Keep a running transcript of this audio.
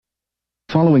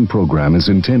Following program is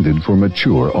intended for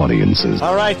mature audiences.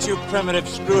 All right, you primitive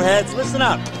screwheads, listen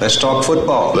up. Let's talk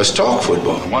football. Let's talk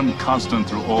football. One constant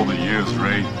through all the years,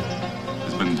 Ray,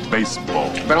 has been baseball.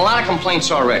 There's been a lot of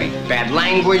complaints already. Bad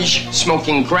language,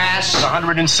 smoking grass.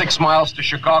 106 miles to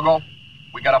Chicago.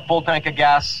 We got a full tank of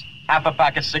gas, half a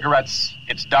pack of cigarettes.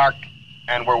 It's dark,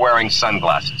 and we're wearing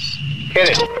sunglasses.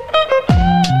 Hit it.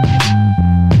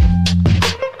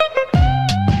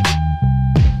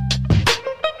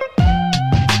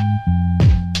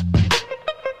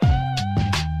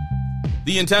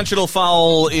 The Intentional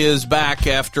Foul is back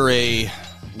after a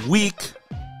week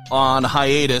on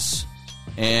hiatus,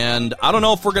 and I don't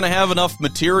know if we're going to have enough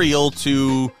material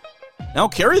to now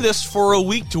carry this for a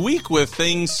week to week with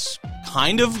things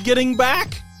kind of getting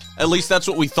back. At least that's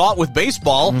what we thought with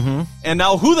baseball, and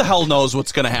now who the hell knows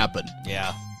what's going to happen.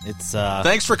 Yeah, it's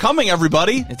thanks for coming,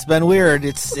 everybody. It's been weird.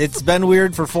 It's been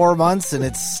weird for 4 months, and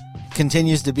it's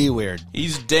continues to be weird.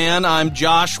 He's Dan. I'm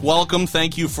Josh. Welcome.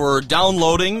 Thank you for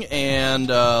downloading and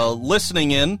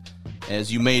listening in.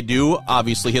 As you may do,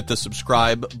 obviously hit the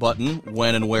subscribe button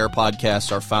when and where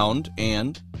podcasts are found.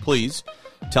 And please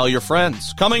tell your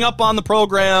friends. Coming up on the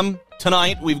program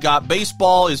tonight, we've got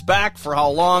baseball is back. For how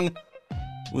long?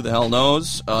 Who the hell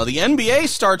knows? The NBA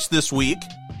starts this week,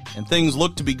 and things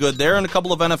look to be good there. And a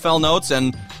couple of NFL notes,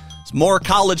 and more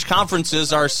college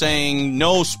conferences are saying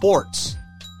no sports.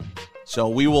 So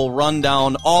we will run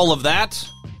down all of that.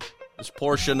 This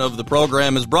portion of the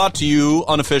program is brought to you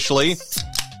unofficially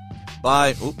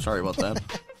by, sorry about that,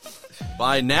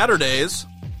 by Natterdays.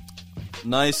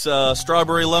 Nice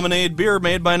strawberry lemonade beer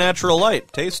made by Natural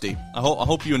Light. Tasty. I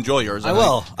hope you enjoy yours. I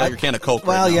will. Got your can of Coke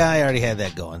Well, right now. yeah, I already had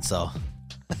that going, so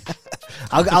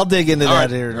I'll dig into that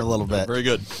here in a little bit. Very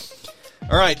good.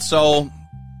 All right, so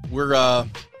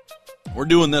we're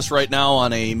doing this right now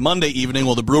on a Monday evening.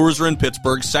 Well, the Brewers are in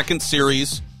Pittsburgh, second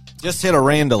series. Just hit a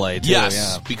rain delay, too.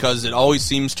 Yes, because it always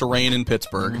seems to rain in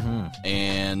Pittsburgh.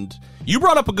 And you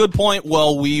brought up a good point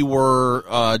while we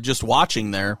were just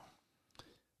watching there.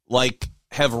 Like,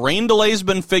 have rain delays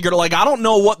been figured? Like, I don't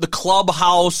know what the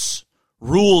clubhouse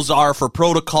rules are for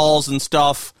protocols and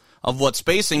stuff of what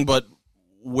spacing, but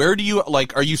where do you,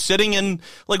 like, are you sitting in,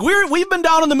 like, we've been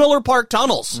down in the Miller Park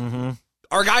tunnels.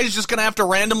 Are guys just going to have to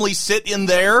randomly sit in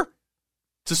there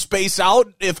to space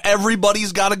out if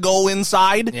everybody's got to go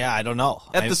inside? Yeah, I don't know.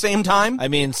 At the same time? I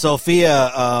mean, Sophia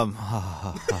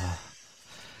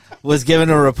was given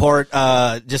a report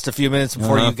just a few minutes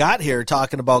before you got here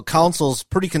talking about council's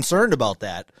pretty concerned about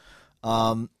that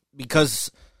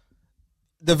because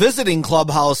the visiting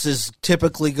clubhouse is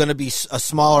typically going to be a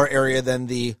smaller area than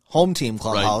the home team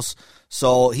clubhouse. Right.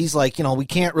 So he's like, we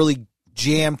can't really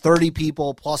jam 30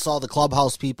 people plus all the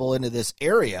clubhouse people into this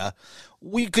area.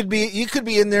 You could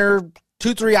be in there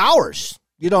 2-3 hours.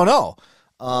 You don't know.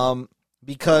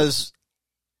 Because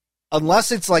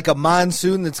unless it's like a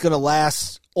monsoon that's going to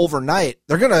last overnight,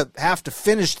 they're going to have to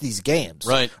finish these games.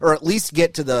 Right. Or at least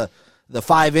get to the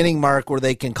 5-inning mark where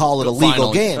they can call it a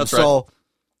legal game. That's so right.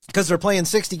 Because they're playing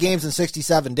 60 games in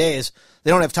 67 days,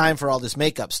 they don't have time for all this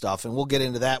makeup stuff, and we'll get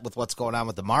into that with what's going on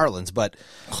with the Marlins. But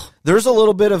there's a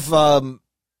little bit of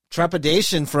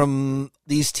trepidation from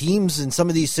these teams in some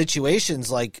of these situations.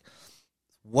 Like,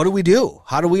 what do we do?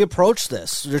 How do we approach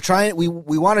this? They're trying. We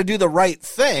want to do the right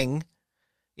thing,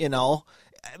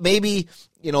 Maybe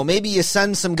you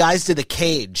send some guys to the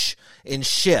cage in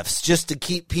shifts just to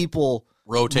keep people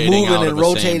rotating moving and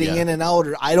rotating in and out,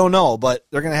 or I don't know, but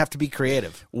they're going to have to be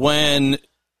creative. When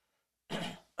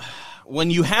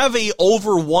you have a over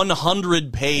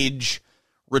 100-page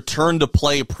return to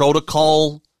play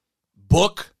protocol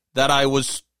book that I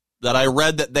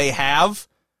read that they have,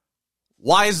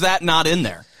 why is that not in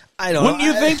there? I don't. Wouldn't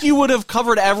you think you would have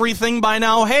covered everything by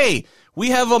now? Hey, we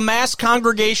have a mass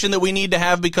congregation that we need to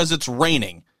have because it's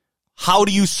raining. How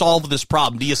do you solve this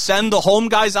problem? Do you send the home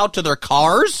guys out to their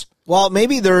cars? Well,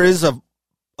 maybe there is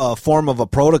a form of a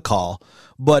protocol,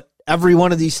 but every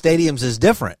one of these stadiums is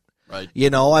different. Right.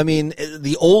 I mean,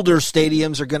 the older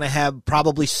stadiums are going to have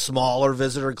probably smaller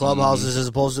visitor clubhouses as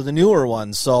opposed to the newer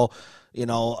ones. So,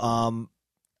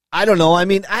 I don't know. I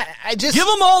mean, I just give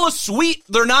them all a suite.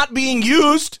 They're not being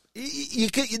used. You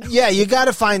got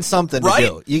to find something right? to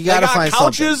do. You got to find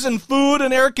couches something. And food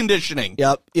and air conditioning.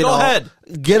 Yep. Go ahead.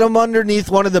 Get them underneath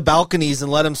one of the balconies and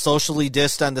let them socially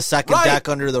dist on the second deck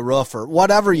under the roof or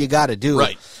whatever you got to do.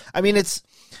 Right. I mean,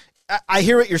 I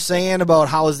hear what you're saying about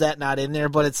how is that not in there,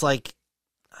 but it's like,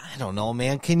 I don't know,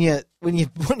 man. Can you when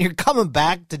you're coming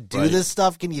back to do this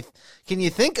stuff, can you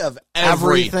think of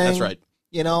everything? That's right.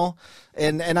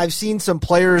 And I've seen some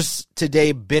players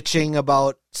today bitching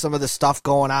about some of the stuff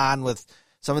going on with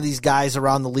some of these guys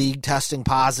around the league testing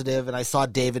positive, and I saw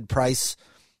David Price,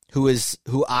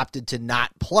 who opted to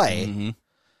not play,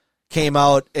 came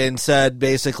out and said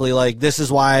basically like, this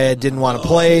is why I didn't want to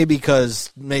play,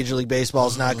 because Major League Baseball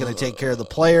is not going to take care of the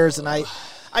players. And I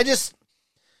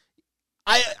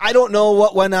don't know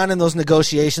what went on in those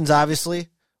negotiations, obviously.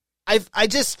 I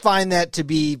just find that to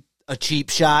be a cheap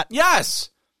shot. Yes.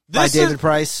 By David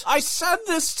Price. I said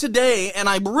this today, and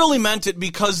I really meant it,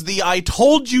 because the I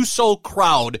told you so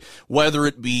crowd, whether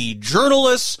it be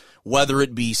journalists, whether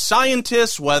it be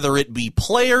scientists, whether it be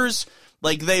players,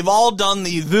 like they've all done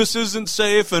the this isn't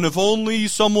safe, and if only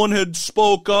someone had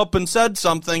spoke up and said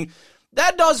something.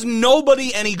 That does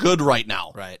nobody any good right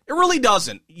now. Right. It really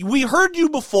doesn't. We heard you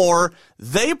before.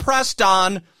 They pressed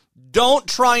on. Don't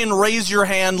try and raise your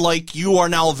hand like you are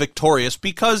now victorious,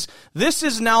 because this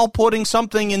is now putting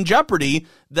something in jeopardy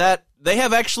that they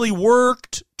have actually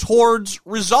worked towards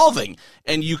resolving.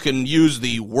 And you can use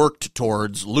the worked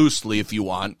towards loosely if you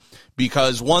want,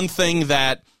 because one thing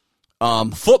that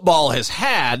football has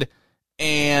had,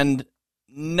 and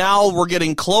now we're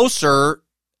getting closer,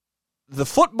 the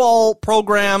football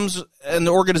programs and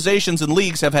the organizations and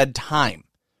leagues have had time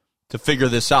to figure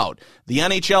this out. The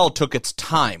NHL took its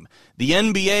time. The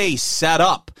NBA set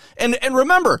up. And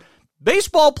remember,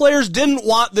 baseball players didn't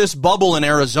want this bubble in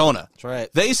Arizona. That's right.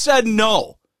 They said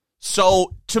no.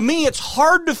 So to me, it's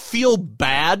hard to feel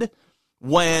bad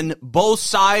when both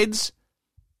sides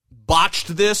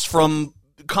botched this from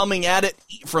coming at it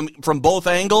from both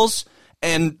angles.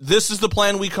 And this is the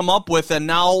plan we come up with, and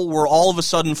now we're all of a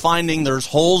sudden finding there's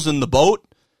holes in the boat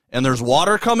and there's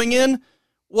water coming in.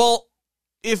 Well,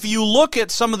 if you look at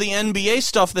some of the NBA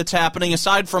stuff that's happening,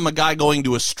 aside from a guy going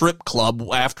to a strip club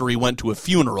after he went to a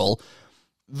funeral,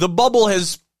 the bubble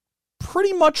has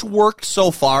pretty much worked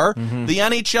so far. Mm-hmm. The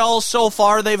NHL, so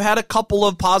far, they've had a couple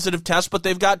of positive tests, but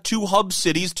they've got 2 hub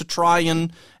cities to try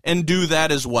and do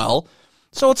that as well.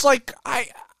 So it's like,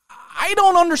 I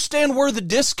don't understand where the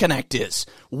disconnect is.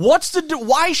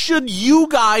 Why should you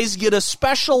guys get a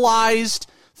specialized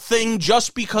thing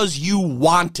just because you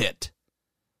want it?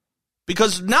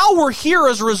 Because now we're here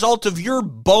as a result of your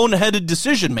boneheaded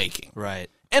decision making. Right.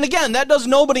 And again, that does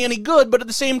nobody any good, but at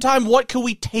the same time, what can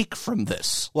we take from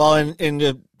this? Well,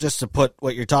 and just to put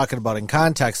what you're talking about in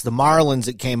context, the Marlins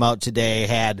that came out today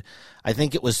had, I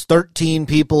think it was 13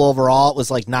 people overall. It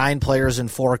was like 9 players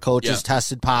and 4 coaches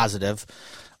tested positive.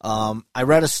 I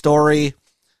read a story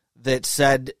that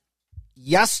said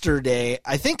yesterday,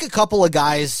 I think a couple of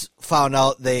guys found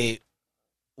out they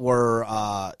were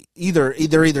either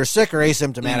sick or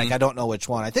asymptomatic. Mm-hmm. I don't know which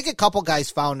one. I think a couple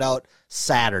guys found out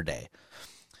Saturday.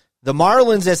 The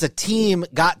Marlins as a team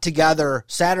got together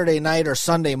Saturday night or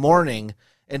Sunday morning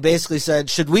and basically said,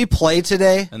 should we play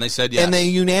today? And they said yes. And they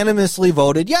unanimously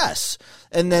voted yes.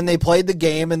 And then they played the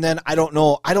game, and then I don't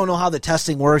know how the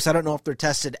testing works. I don't know if they're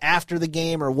tested after the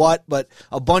game or what, but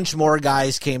a bunch more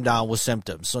guys came down with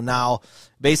symptoms. So now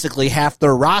basically half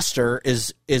their roster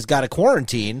is got a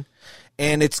quarantine,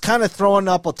 and it's kind of throwing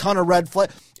up a ton of red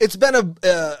flags. It's been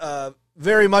a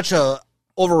very much a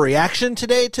overreaction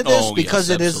today to this because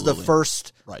it is the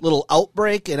first little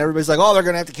outbreak, and everybody's like, oh, they're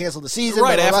going to have to cancel the season.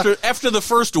 Right, after the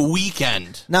first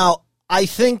weekend. Now, I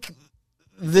think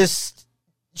this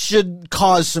should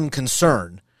cause some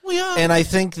concern. Well, yeah. And I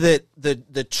think that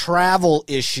the travel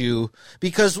issue,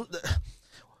 because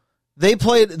the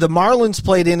Marlins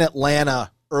played in Atlanta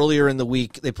earlier in the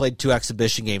week. They played 2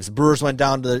 exhibition games. The Brewers went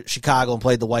down to Chicago and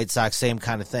played the White Sox, same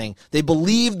kind of thing. They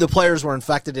believed the players were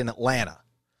infected in Atlanta.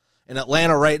 And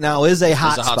Atlanta right now is a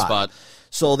hot spot.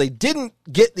 So they didn't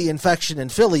get the infection in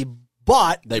Philly,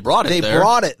 but they brought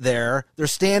it there. They're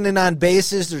standing on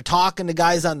bases. They're talking to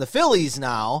guys on the Phillies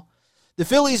now. The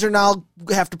Phillies are now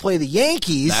have to play the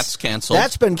Yankees. That's canceled.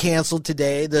 That's been canceled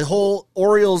today. The whole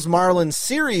Orioles-Marlins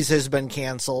series has been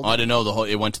canceled. Oh, I didn't know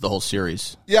it went to the whole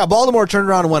series. Yeah, Baltimore turned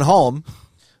around and went home.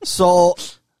 So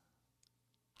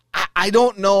I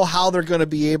don't know how they're going to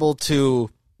be able to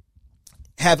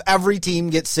have every team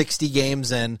get 60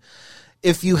 games in.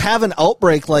 If you have an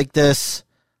outbreak like this,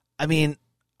 I mean,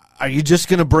 are you just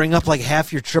going to bring up like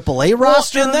half your AAA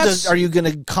roster? Are you going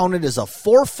to count it as a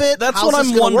forfeit? That's what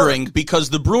I'm wondering, because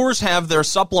the Brewers have their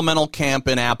supplemental camp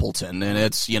in Appleton, and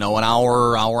it's, an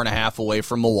hour and a half away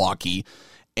from Milwaukee.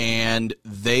 And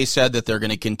they said that they're going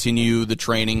to continue the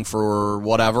training for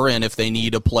whatever, and if they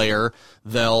need a player,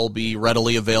 they'll be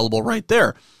readily available right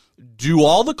there. Do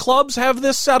all the clubs have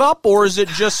this set up, or is it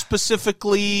just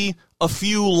specifically a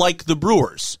few like the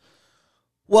Brewers?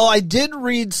 Well, I did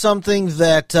read something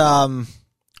that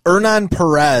Hernan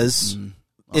Perez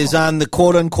is on the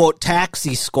quote-unquote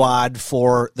taxi squad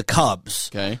for the Cubs.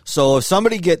 Okay. So if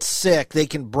somebody gets sick, they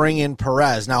can bring in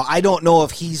Perez. Now, I don't know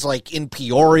if he's like in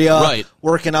Peoria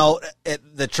working out at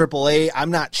the AAA.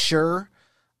 I'm not sure.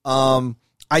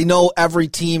 I know every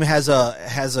team has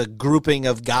a grouping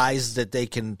of guys that they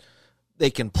can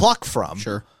pluck from.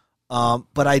 Sure.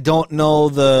 But I don't know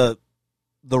the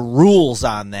rules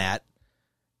on that.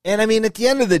 And I mean, at the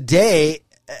end of the day,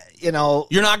 you're not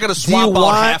going to swap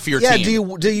out half your team.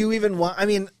 Yeah, do you even want? I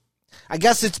mean, I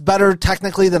guess it's better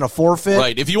technically than a forfeit.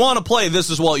 Right. If you want to play, this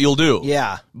is what you'll do.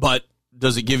 Yeah. But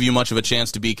does it give you much of a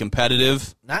chance to be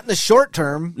competitive? Not in the short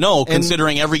term. No,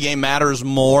 considering every game matters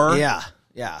more. Yeah.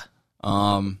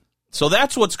 So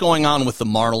that's what's going on with the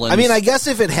Marlins. I mean, I guess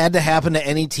if it had to happen to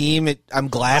any team, I'm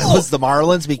glad it was the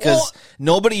Marlins because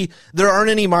there aren't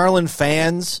any Marlin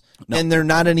fans and they're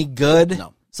not any good.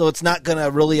 No. So it's not going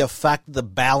to really affect the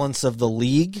balance of the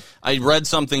league. I read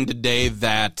something today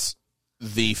that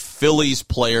the Phillies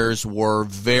players were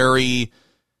very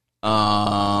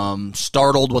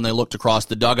startled when they looked across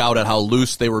the dugout at how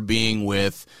loose they were being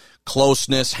with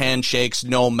closeness, handshakes,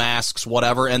 no masks,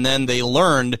 whatever. And then they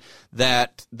learned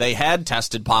that they had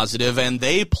tested positive and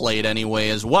they played anyway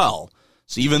as well.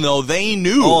 So even though they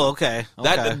knew,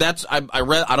 that's I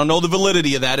read. I don't know the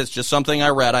validity of that. It's just something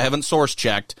I read. I haven't source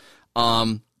checked.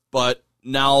 But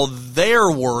now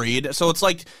they're worried. So it's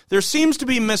like there seems to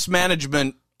be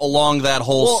mismanagement along that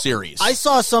whole series. I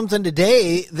saw something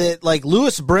today that like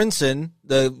Lewis Brinson,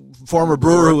 the former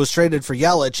Brewer who was traded for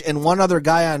Yelich, and one other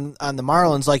guy on the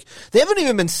Marlins, like they haven't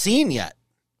even been seen yet.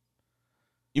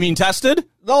 You mean tested?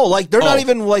 No, like they're not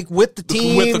even like with the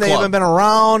team. With the they club. haven't been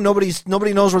around.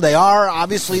 Nobody knows where they are.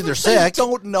 Obviously, they're sick.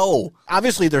 Don't know.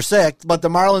 Obviously, they're sick, but the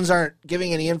Marlins aren't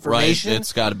giving any information. Right,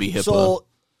 it's got to be HIPAA. So,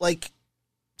 like,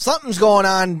 something's going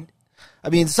on. I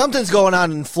mean, something's going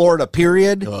on in Florida,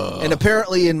 period. And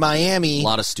apparently in Miami. A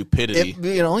lot of stupidity.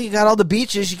 You got all the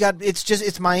beaches.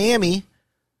 It's Miami.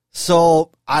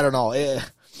 So, I don't know.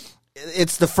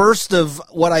 It's the first of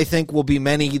what I think will be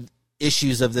many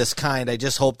issues of this kind. I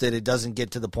just hope that it doesn't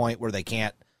get to the point where they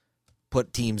can't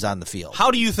put teams on the field. How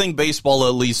do you think baseball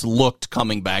at least looked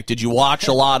coming back? Did you watch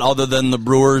a lot other than the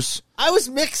Brewers? I was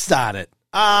mixed on it.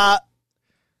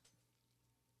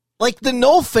 Like the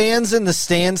no fans in the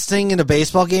stands thing in a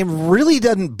baseball game really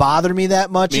doesn't bother me that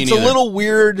much. It's a little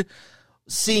weird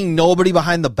seeing nobody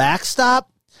behind the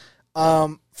backstop.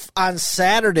 On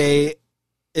Saturday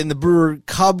in the Brewer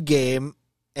Cub game,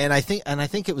 and I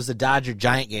think it was the Dodger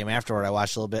Giant game afterward, I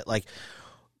watched a little bit, like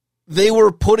they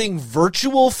were putting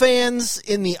virtual fans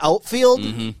in the outfield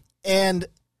and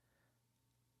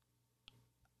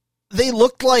they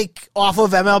looked like off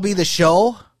of MLB The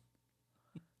Show,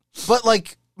 but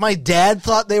like my dad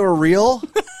thought they were real.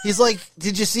 He's like,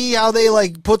 did you see how they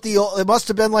like put it must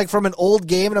have been like from an old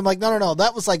game? And I'm like, no,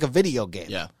 that was like a video game.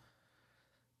 Yeah.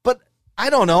 But I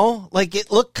don't know. Like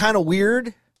it looked kind of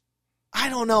weird. I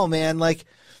don't know, man. Like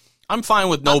I'm fine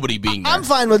with nobody being there. I'm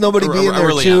fine with nobody being there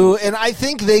really too. And I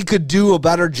think they could do a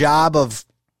better job of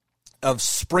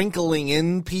sprinkling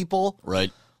in people.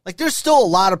 Right. Like there's still a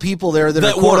lot of people there that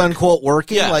are quote unquote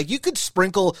working. Yeah. Like you could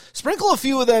sprinkle a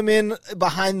few of them in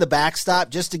behind the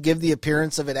backstop just to give the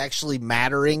appearance of it actually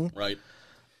mattering. Right.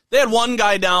 They had one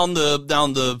guy down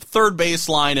the third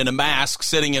baseline in a mask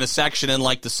sitting in a section in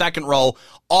like the second row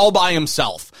all by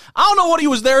himself. I don't know what he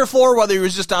was there for, whether he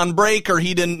was just on break or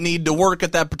he didn't need to work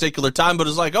at that particular time, but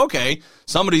it's like, okay,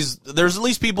 there's at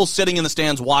least people sitting in the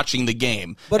stands watching the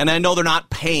game. And I know they're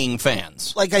not paying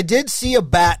fans. Like I did see a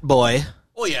bat boy.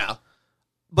 Oh, yeah.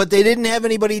 But they didn't have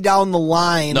anybody down the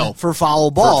line for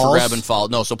foul balls. For grab and foul.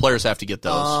 No, so players have to get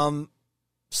those.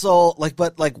 So, like,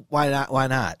 but, like, why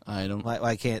not? I don't...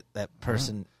 Why can't that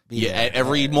person be there?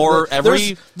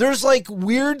 There's, like,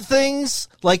 weird things,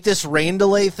 like this rain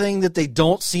delay thing that they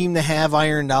don't seem to have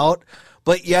ironed out,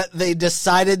 but yet they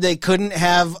decided they couldn't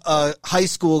have a high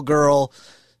school girl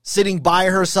sitting by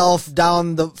herself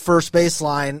down the first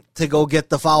baseline to go get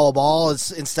the foul ball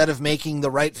instead of making the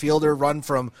right fielder run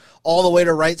from all the way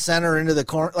to right center into the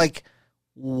corner. Like,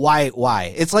 why?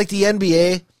 It's like the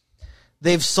NBA.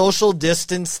 They've social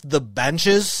distanced the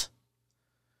benches.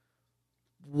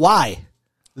 Why?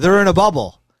 They're in a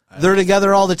bubble. They're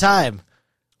together all the time.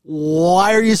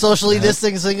 Why are you socially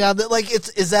distancing on that? Like,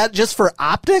 is that just for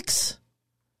optics?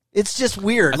 It's just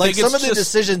weird. Like, some of the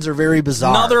decisions are very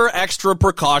bizarre. Another extra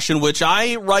precaution, which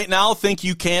I right now think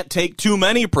you can't take too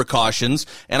many precautions,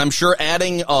 and I'm sure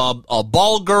adding a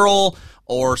ball girl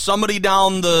or somebody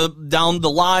down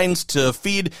the lines to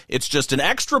feed. It's just an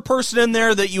extra person in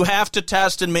there that you have to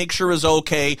test and make sure is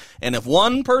okay. And if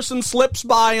one person slips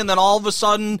by and then all of a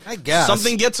sudden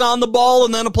something gets on the ball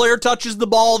and then a player touches the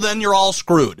ball, then you're all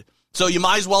screwed. So you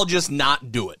might as well just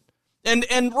not do it.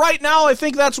 And right now, I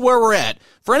think that's where we're at.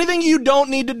 For anything you don't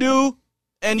need to do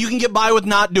and you can get by with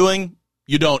not doing,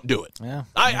 you don't do it. Yeah,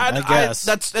 I guess.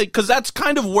 That's because that's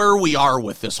kind of where we are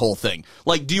with this whole thing.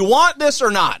 Like, do you want this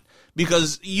or not?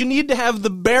 Because you need to have the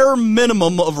bare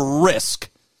minimum of risk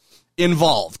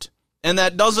involved. And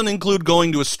that doesn't include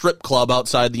going to a strip club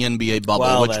outside the NBA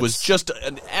bubble, which was just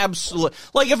an absolute...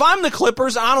 Like, if I'm the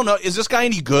Clippers, I don't know, is this guy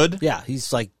any good? Yeah,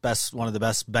 he's like one of the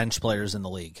best bench players in the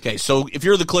league. Okay, so if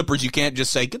you're the Clippers, you can't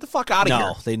just say, get the fuck out of here.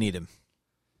 No, they need him.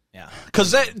 Yeah.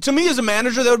 Because to me as a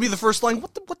manager, that would be the first line.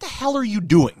 What the hell are you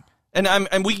doing?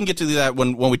 And we can get to that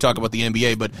when we talk about the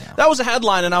NBA, but that was a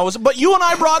headline, but you and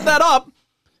I brought that up.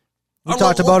 We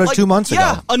talked about it 2 months ago.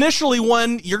 Yeah, initially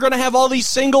when you're going to have all these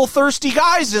single thirsty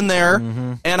guys in there,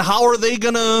 and how are they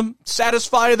going to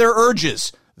satisfy their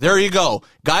urges? There you go.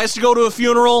 Guys to go to a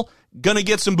funeral, going to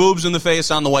get some boobs in the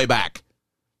face on the way back.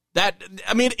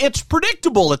 It's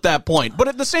predictable at that point. But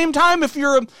at the same time, if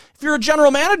you're a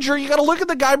general manager, you got to look at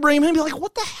the guy, bring him in, and be like,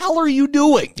 what the hell are you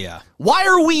doing? Yeah. Why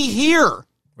are we here?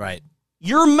 Right.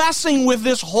 You're messing with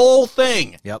this whole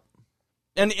thing. Yep.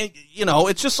 And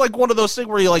it's just like one of those things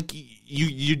where you're like,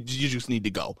 you just need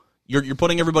to go. You're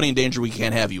putting everybody in danger. We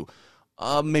can't have you.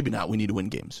 Maybe not. We need to win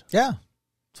games. Yeah,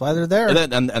 that's why they're there.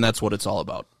 And that's what it's all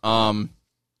about. I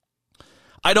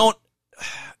don't.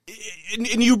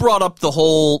 And you brought up the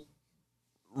whole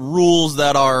rules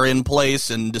that are in place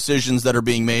and decisions that are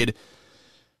being made.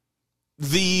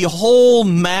 The whole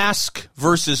mask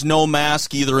versus no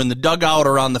mask, either in the dugout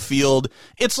or on the field.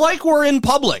 It's like we're in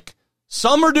public.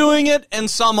 Some are doing it and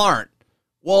some aren't.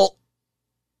 Well,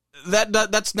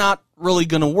 that's not really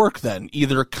going to work then.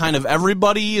 Either kind of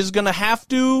everybody is going to have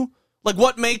to. Like,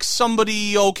 what makes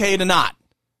somebody okay to not?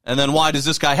 And then why does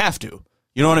this guy have to?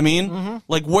 You know what I mean? Mm-hmm.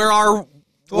 Like, where are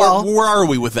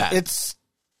we with that? It's,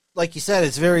 like you said,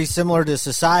 it's very similar to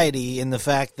society in the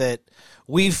fact that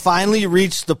we've finally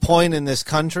reached the point in this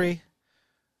country,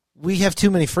 we have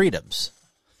too many freedoms.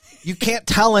 You can't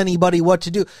tell anybody what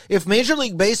to do. If Major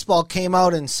League Baseball came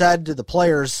out and said to the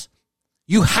players,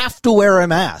 you have to wear a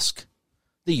mask,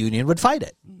 the union would fight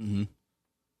it.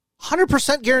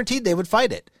 100% guaranteed they would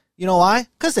fight it. You know why?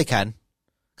 Because they can.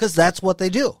 Because that's what they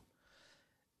do.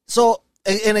 So,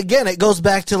 and again, it goes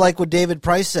back to like what David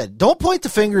Price said. Don't point the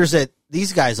fingers at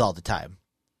these guys all the time.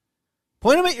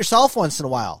 Point them at yourself once in a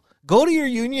while. Go to your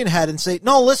union head and say,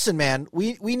 no, listen, man,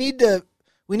 we need to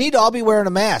all be wearing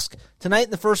a mask. Tonight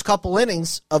in the first couple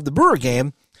innings of the Brewer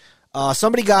game,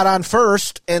 somebody got on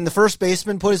first, and the first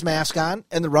baseman put his mask on,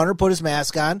 and the runner put his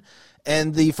mask on,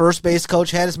 and the first base coach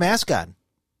had his mask on.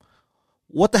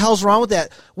 What the hell's wrong with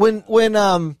that? When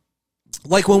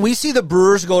we see the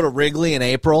Brewers go to Wrigley in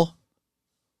April,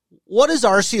 what is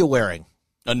Arcia wearing?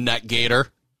 A neck gaiter.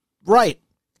 Right.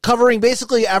 Covering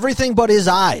basically everything but his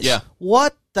eyes. Yeah.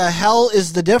 What the hell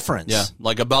is the difference? Yeah,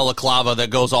 like a balaclava that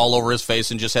goes all over his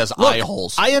face and just has eye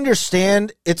holes. I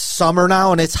understand it's summer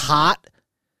now and it's hot,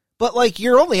 but like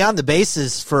you're only on the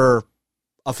bases for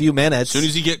a few minutes. As soon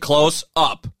as you get close,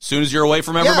 up. As soon as you're away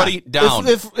from everybody, down.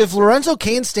 If Lorenzo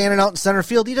Cain's standing out in center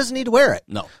field, he doesn't need to wear it.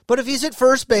 No. But if he's at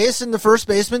first base and the first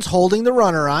baseman's holding the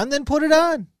runner on, then put it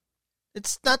on.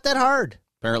 It's not that hard.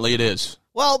 Apparently it is.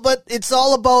 Well, but it's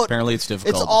all about... Apparently it's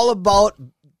difficult. It's all about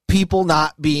people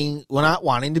not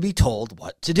wanting to be told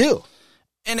what to do.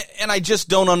 And I just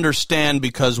don't understand,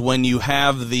 because when you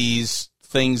have these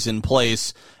things in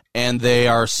place and they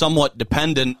are somewhat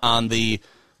dependent on the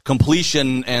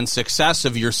completion and success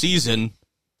of your season,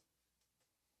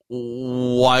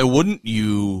 why wouldn't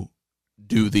you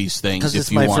do these things? Because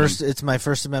it's my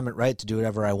First Amendment right to do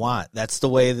whatever I want. That's the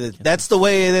way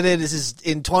that it is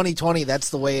in 2020. That's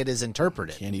the way it is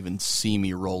interpreted. Can't even see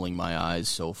me rolling my eyes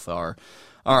so far.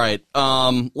 All right,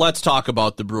 let's talk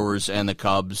about the Brewers and the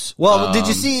Cubs. Well, did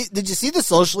you see the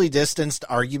socially distanced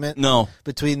argument? No.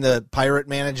 Between the Pirate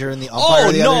manager and the umpire.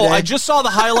 Oh no! I just saw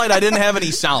the highlight. I didn't have any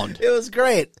sound. It was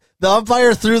great. The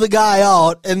umpire threw the guy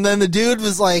out, and then the dude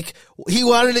was like, he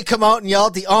wanted to come out and yell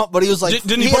at the ump, but he was like,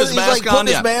 didn't he put his mask on?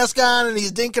 Putting his mask on, and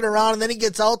he's dinking around, and then he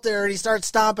gets out there and he starts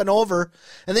stomping over,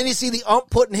 and then you see the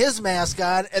ump putting his mask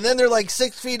on, and then they're like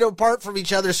 6 feet apart from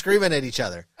each other, screaming at each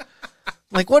other.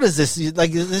 Like, what is this?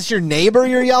 Like, is this your neighbor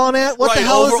you're yelling at? What the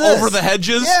hell is this? Over the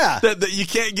hedges? Yeah. That you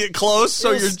can't get close,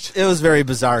 it was very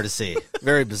bizarre to see.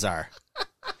 Very bizarre.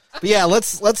 But yeah,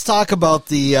 let's talk about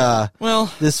the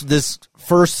this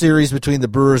first series between the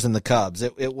Brewers and the Cubs.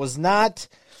 It was not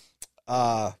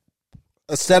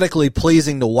aesthetically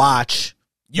pleasing to watch.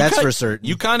 That's for certain.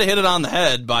 You kind of hit it on the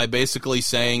head by basically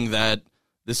saying that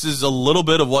this is a little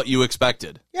bit of what you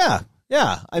expected. Yeah.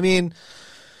 I mean,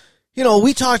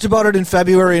 we talked about it in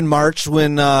February and March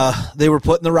when they were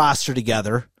putting the roster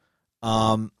together.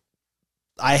 I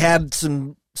had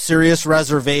some serious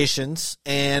reservations,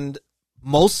 and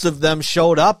most of them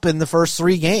showed up in the first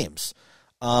 3 games.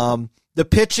 The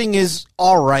pitching is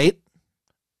all right.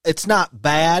 It's not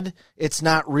bad. It's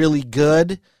not really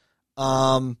good.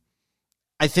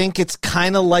 I think it's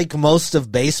kind of like most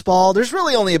of baseball. There's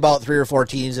really only about 3 or 4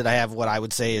 teams that I have what I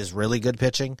would say is really good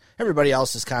pitching. Everybody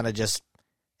else is kind of just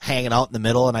hanging out in the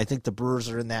middle, and I think the Brewers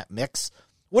are in that mix.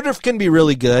 Woodruff can be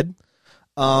really good.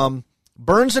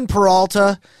 Burns and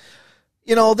Peralta,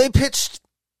 they pitched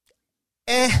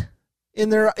in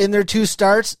their 2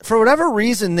 starts. For whatever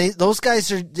reason, those guys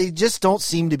they just don't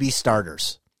seem to be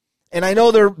starters. And I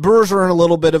know the Brewers are in a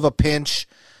little bit of a pinch.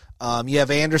 You have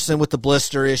Anderson with the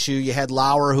blister issue. You had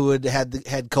Lauer who had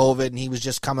COVID, and he was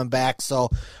just coming back. So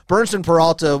Burns and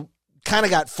Peralta kind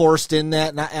of got forced in that,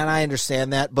 and I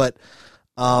understand that. But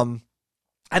I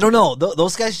don't know.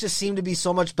 Those guys just seem to be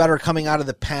so much better coming out of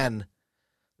the pen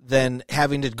than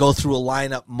having to go through a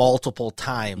lineup multiple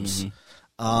times.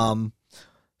 Mm-hmm.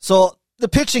 So the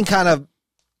pitching kind of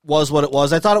was what it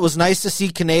was. I thought it was nice to see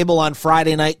Knebel on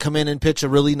Friday night come in and pitch a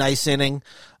really nice inning.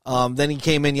 Then he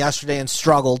came in yesterday and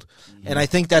struggled, and I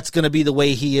think that's going to be the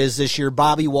way he is this year.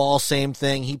 Bobby Wall, same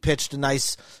thing. He pitched a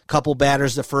nice couple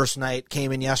batters the first night,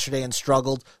 came in yesterday and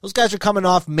struggled. Those guys are coming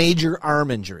off major arm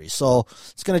injuries, so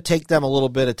it's going to take them a little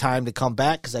bit of time to come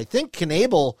back, because I think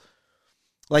Knebel,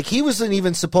 he wasn't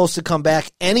even supposed to come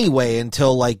back anyway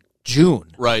until,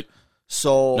 June. Right.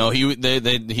 So no, he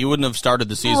wouldn't have started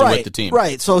the season with the team.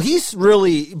 Right. So he's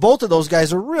really, both of those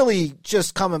guys are really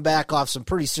just coming back off some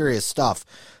pretty serious stuff.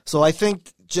 So I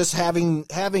think just having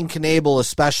Knebel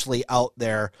especially out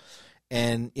there,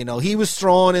 and he was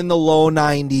throwing in the low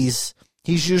 90s.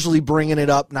 He's usually bringing it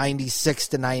up 96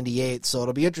 to 98. So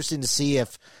it'll be interesting to see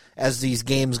if, as these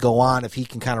games go on, if he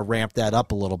can kind of ramp that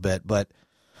up a little bit. But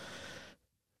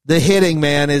the hitting,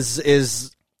 man, is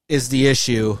the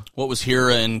issue. What was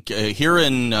Hira and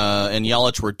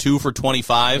Yelich were 2 for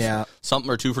 25,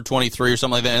 something, or 2 for 23 or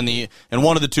something like that. And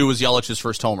one of the 2 was Yelich's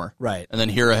first homer, right? And then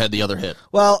Hira had the other hit.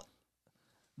 Well,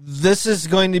 this is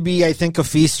going to be, I think, a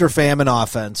feast or famine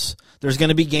offense. There's going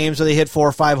to be games where they hit 4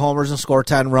 or 5 homers and score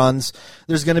 10 runs.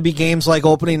 There's going to be games like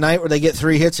opening night where they get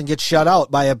 3 hits and get shut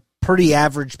out by a pretty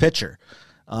average pitcher.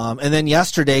 And then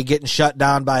yesterday getting shut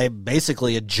down by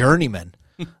basically a journeyman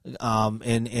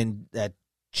in that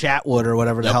Chatwood or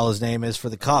whatever the hell his name is for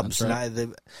the Cubs. Right.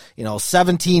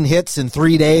 17 hits in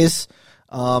 3 days.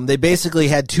 They basically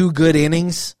had 2 good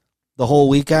innings the whole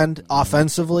weekend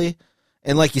offensively.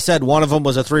 And like you said, one of them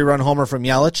was a 3-run homer from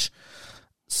Yelich.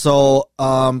 So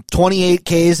 28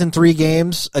 Ks in 3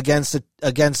 games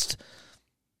against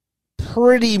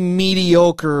pretty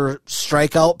mediocre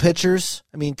strikeout pitchers.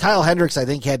 I mean, Kyle Hendricks, I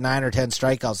think, had 9 or 10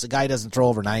 strikeouts. The guy doesn't throw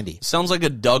over 90. Sounds like a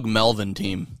Doug Melvin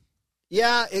team.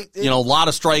 Yeah, a lot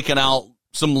of striking out,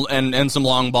 some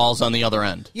long balls on the other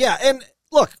end. Yeah, and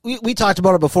look, we talked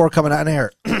about it before coming on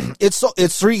air. It's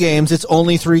 3 games. It's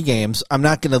only 3 games. I'm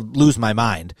not going to lose my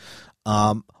mind.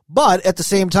 But at the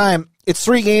same time, it's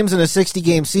 3 games in a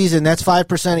 60-game season. That's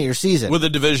 5% of your season with a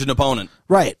division opponent,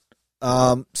 right?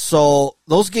 So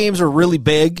those games are really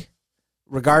big,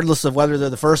 regardless of whether they're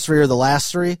the first 3 or the last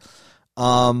 3.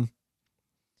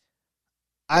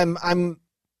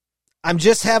 I'm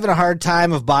just having a hard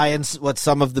time of buying what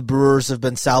some of the Brewers have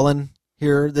been selling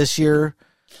here this year.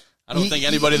 I don't think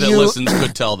anybody that listens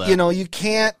could tell that.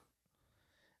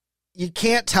 You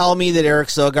can't tell me that Eric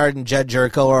Sogard and Jed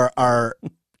Jerko are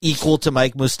equal to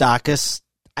Mike Moustakas.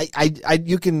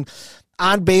 You can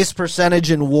on base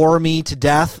percentage and war me to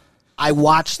death. I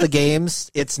watch the games.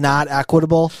 It's not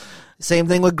equitable. Same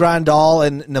thing with Grandal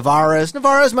and Navarez.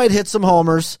 Navarez might hit some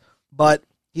homers, but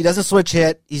he doesn't switch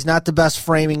hit. He's not the best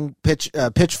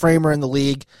pitch framer in the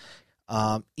league.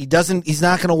 He's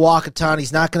not going to walk a ton.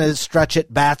 He's not going to stretch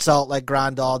it bats out like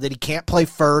Grandal did. He can't play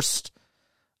first.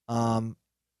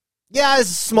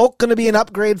 Is Smoke going to be an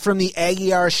upgrade from the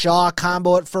Aguiar-Shaw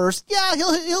combo at first? Yeah,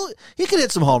 he can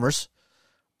hit some homers.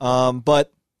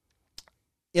 But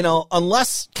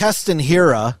unless Keston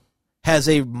Hira has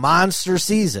a monster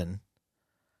season,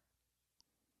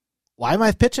 why am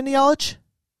I pitching to Yelich?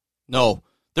 No.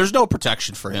 There's no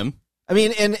protection for him. I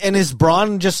mean, and is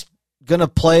Braun just going to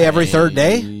play every third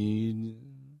day?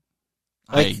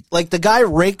 Like the guy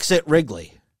rakes at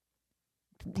Wrigley.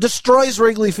 Destroys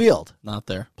Wrigley Field. Not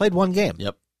there. Played 1 game.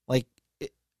 Yep.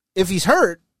 If he's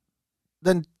hurt,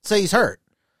 then say he's hurt.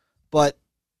 but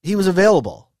he was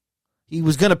available. He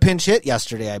was going to pinch hit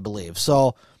yesterday, I believe.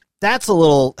 So that's a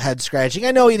little head scratching.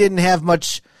 I know he didn't have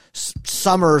much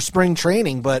summer or spring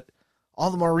training, but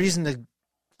all the more reason to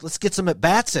let's get some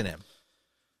at-bats in him.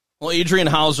 Well, Adrian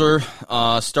Hauser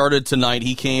started tonight.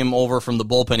 He came over from the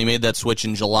bullpen. He made that switch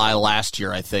in July last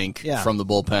year, I think, from the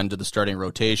bullpen to the starting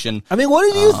rotation. I mean,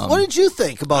 what did you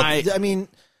think about? I mean,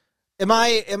 am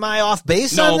I off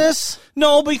base on this?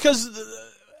 No, because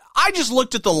I just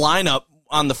looked at the lineup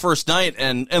on the first night,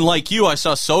 and like you, I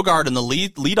saw Sogard in the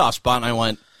leadoff spot, and I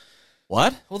went,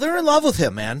 "What?" Well, they're in love with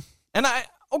him, man. And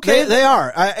they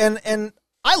are. And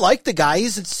I like the guy.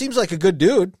 It seems like a good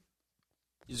dude.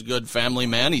 He's a good family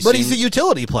man. He's a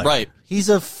utility player. Right. He's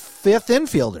a fifth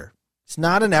infielder. He's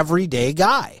not an everyday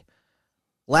guy.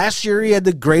 Last year, he had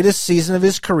the greatest season of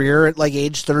his career at like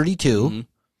age 32. Mm-hmm.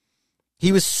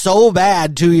 He was so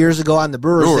bad 2 years ago on the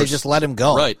Brewers, they just let him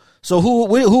go. Right. So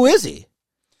who is he?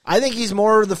 I think he's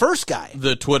more the first guy.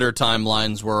 The Twitter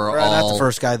timelines were not the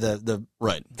first guy, the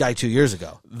guy 2 years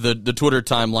ago. The Twitter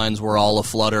timelines were all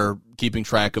aflutter, keeping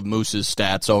track of Moose's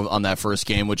stats on that first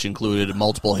game, which included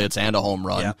multiple hits and a home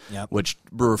run, which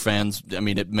Brewer fans, I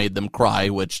mean, it made them cry,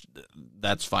 which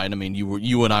that's fine. I mean,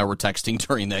 you and I were texting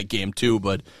during that game too,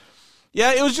 but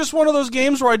yeah, it was just one of those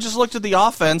games where I just looked at the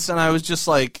offense and I was just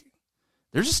like,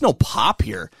 there's just no pop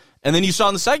here. And then you saw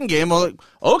in the second game, like,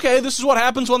 okay, this is what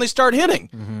happens when they start hitting.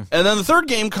 Mm-hmm. And then the third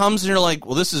game comes, and you're like,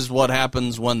 well, this is what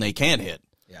happens when they can't hit.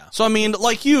 Yeah. So, I mean,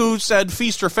 like you said,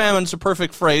 feast or famine is a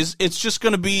perfect phrase. It's just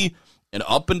going to be an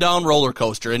up-and-down roller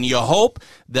coaster, and you hope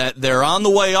that they're on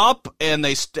the way up, and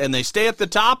they stay at the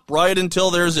top right until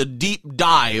there's a deep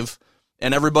dive,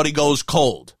 and everybody goes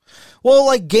cold. Well,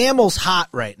 like, Gamble's hot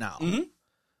right now. Mm-hmm.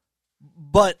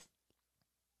 But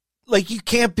like, you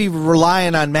can't be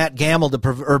relying on Matt Gamble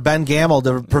or Ben Gamble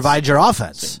to provide your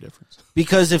offense. Same difference.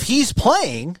 Because if he's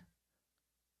playing,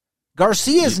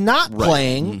 Garcia's not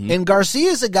playing, mm-hmm. and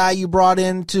Garcia's a guy you brought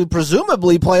in to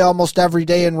presumably play almost every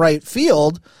day in right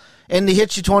field and to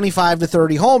hit you 25 to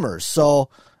 30 homers. So,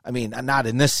 I mean, not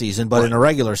in this season, but in a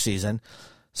regular season.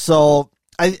 So,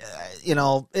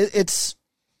 it's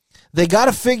they got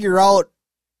to figure out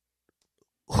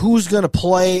who's going to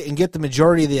play and get the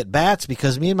majority of the at-bats,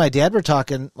 because me and my dad were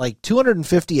talking like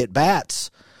 250 at-bats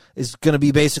is going to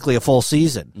be basically a full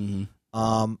season.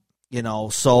 Mm-hmm.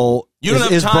 So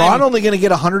is Braun only going to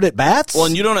get 100 at-bats? Well,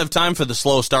 and you don't have time for the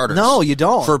slow starters. No, you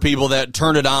don't. For people that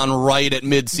turn it on right at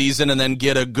midseason and then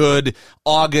get a good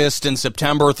August and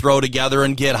September throw together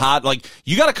and get hot. Like,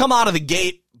 you got to come out of the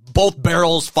gate both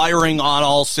barrels firing on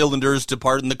all cylinders, to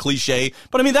pardon the cliche.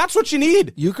 But, I mean, that's what you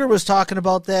need. Euchre was talking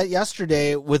about that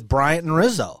yesterday with Bryant and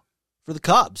Rizzo for the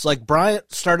Cubs. Like,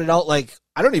 Bryant started out like,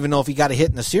 I don't even know if he got a hit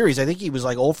in the series. I think he was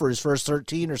like 0 for his first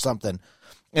 13 or something.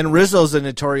 And Rizzo's a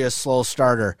notorious slow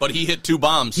starter. But he hit 2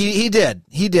 bombs. He did.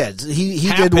 He did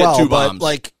well. 2 bombs. But,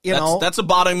 like, that's a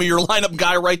bottom of your lineup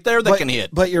guy right there that can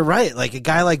hit. But you're right. Like, a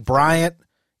guy like Bryant,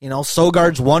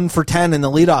 Sogard's 1 for 10 in the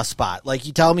leadoff spot. Like,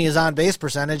 you tell me his on-base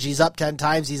percentage, he's up 10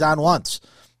 times, he's on once.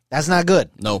 That's not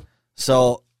good. No.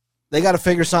 So they got to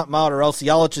figure something out, or else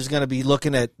Yelich is going to be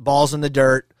looking at balls in the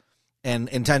dirt and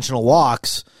intentional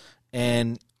walks.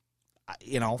 And,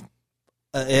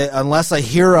 unless a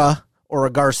Hira or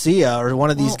a Garcia or one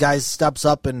of these guys steps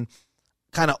up and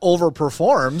kind of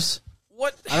overperforms,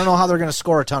 I don't know how they're going to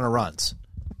score a ton of runs.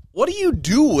 What do you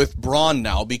do with Braun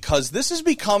now? Because this is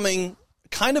becoming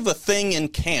kind of a thing in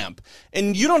camp,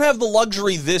 and you don't have the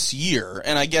luxury this year,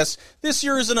 and I guess this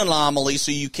year is an anomaly,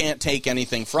 so you can't take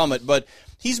anything from it, but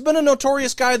he's been a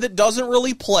notorious guy that doesn't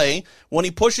really play. When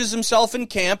he pushes himself in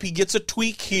camp, he gets a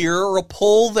tweak here or a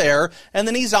pull there, and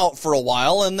then he's out for a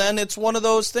while, and then it's one of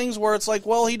those things where it's like,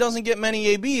 well, he doesn't get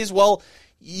many ABs. Well,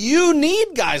 you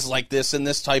need guys like this in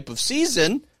this type of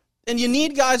season, and you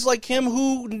need guys like him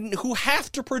who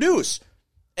have to produce.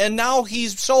 And now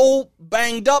he's so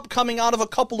banged up coming out of a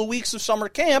couple of weeks of summer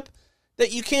camp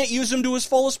that you can't use him to his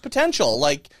fullest potential.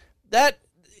 Like, that,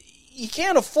 you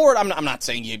can't afford. I'm not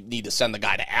saying you need to send the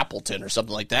guy to Appleton or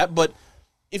something like that, but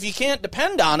if you can't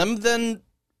depend on him, then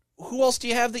who else do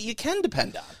you have that you can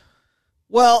depend on?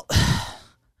 Well,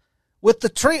 with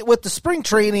the spring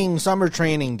training, summer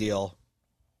training deal,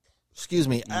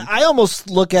 I almost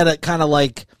look at it kind of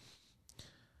like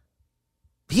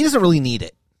he doesn't really need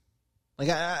it. Like,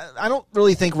 I don't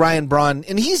really think Ryan Braun,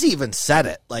 and he's even said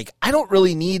it, like, I don't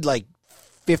really need, like,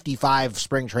 55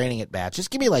 spring training at bats.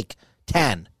 Just give me, like,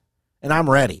 10, and I'm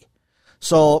ready.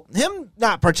 So him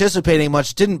not participating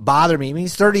much didn't bother me. I mean,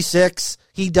 he's 36.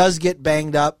 He does get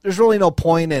banged up. There's really no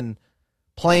point in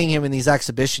playing him in these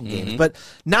exhibition games. But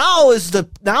now is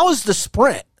the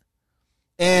sprint.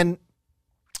 And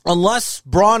unless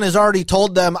Braun has already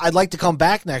told them, I'd like to come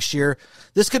back next year,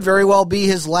 this could very well be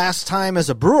his last time as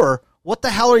a Brewer. What the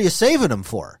hell are you saving him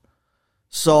for?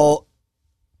 So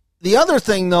the other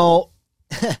thing, though,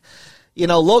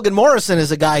 Logan Morrison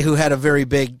is a guy who had a very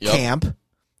big camp,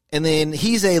 and then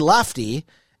he's a lefty,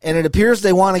 and it appears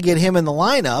they want to get him in the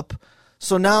lineup.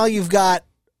 So now you've got,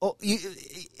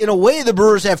 in a way, the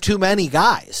Brewers have too many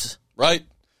guys. Right.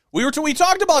 We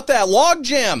talked about that log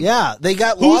jam. Yeah, they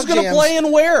got who's going to play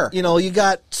and where. You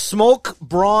got Smoke,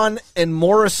 Braun, and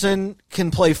Morrison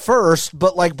can play first,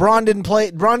 but like Braun didn't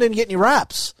get any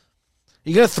reps.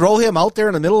 You going to throw him out there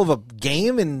in the middle of a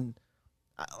game and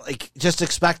just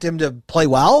expect him to play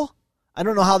well? I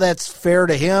don't know how that's fair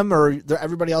to him or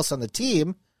everybody else on the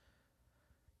team.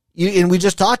 And we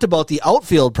just talked about the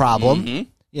outfield problem,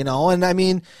 and I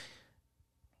mean,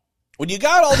 when you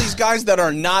got all these guys that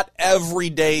are not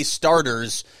everyday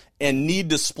starters and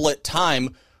need to split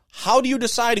time, how do you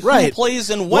decide who plays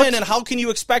and when, and how can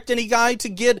you expect any guy to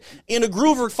get in a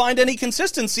groove or find any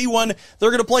consistency when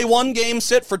they're going to play one game,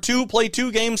 sit for two, play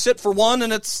 2 games, sit for 1,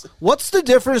 and it's... What's the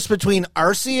difference between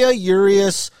Arcia,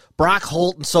 Urias, Brock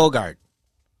Holt, and Sogard?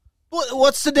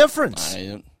 What's the difference?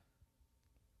 I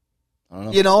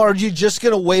don't know. Are you just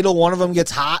going to wait till one of them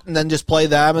gets hot and then just play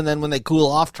them, and then when they cool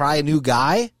off, try a new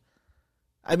guy?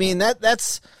 I mean,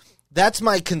 that's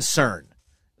my concern.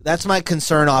 That's my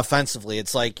concern offensively.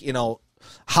 It's like,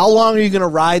 how long are you going to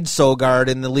ride Sogard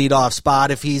in the leadoff spot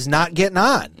if he's not getting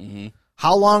on? Mm-hmm.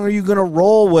 How long are you going to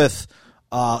roll with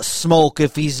Smoke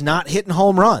if he's not hitting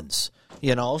home runs?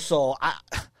 So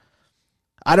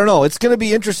I don't know. It's going to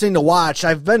be interesting to watch.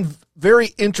 I've been very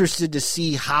interested to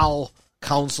see how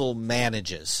Council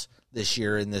manages this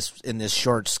year in this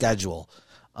short schedule.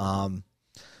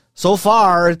 So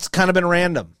far, it's kind of been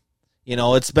random.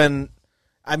 It's been,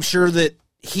 I'm sure that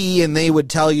he and they would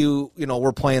tell you,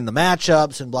 we're playing the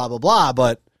matchups and blah, blah, blah,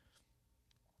 but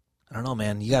I don't know,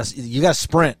 man. You got to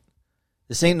sprint.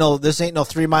 This ain't no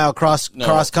 3-mile cross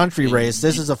country race.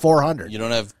 This is a 400. You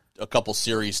don't have a couple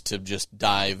series to just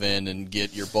dive in and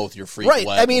get both your feet wet.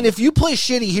 Right. I mean, if you play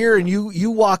shitty here and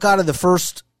you walk out of the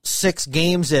first 6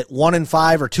 games at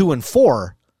 1-5 or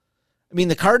 2-4, I mean,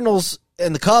 the Cardinals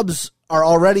and the Cubs are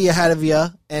already ahead of you,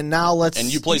 and now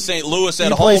and you play St. Louis at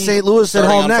home. Play St. Louis at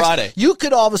home next Friday. You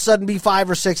could all of a sudden be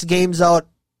 5 or 6 games out,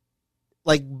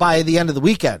 by the end of the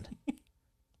weekend.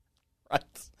 Right,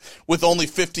 with only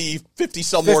 50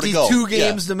 some more to go. 52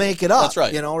 games to make it up. That's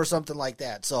right. Or something like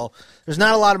that. So there's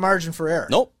not a lot of margin for error.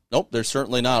 Nope, there's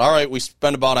certainly not. All right, we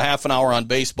spent about a half an hour on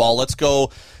baseball. Let's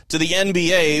go to the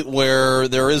NBA, where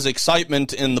there is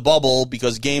excitement in the bubble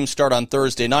because games start on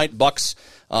Thursday night. Bucks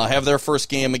have their first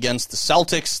game against the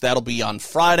Celtics. That'll be on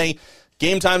Friday.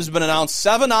 Game time's been announced.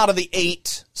 7 out of the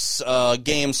 8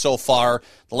 games so far.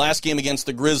 The last game against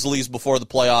the Grizzlies before the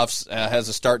playoffs has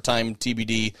a start time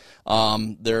TBD.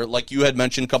 They're, like you had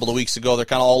mentioned a couple of weeks ago, they're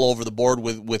kind of all over the board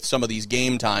with some of these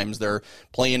game times. They're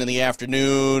playing in the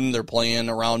afternoon. They're playing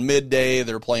around midday.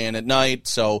 They're playing at night.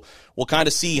 So we'll kind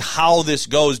of see how this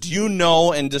goes. Do you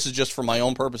know, and this is just for my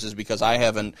own purposes because I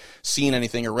haven't seen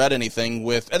anything or read anything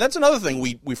and that's another thing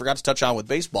we forgot to touch on with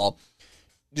baseball.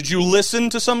 Did you listen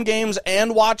to some games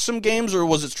and watch some games, or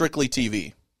was it strictly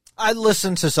TV? I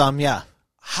listened to some, yeah.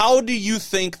 How do you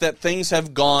think that things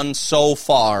have gone so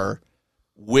far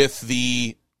with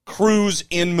the crews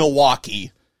in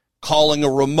Milwaukee calling a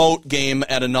remote game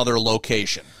at another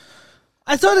location?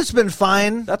 I thought it's been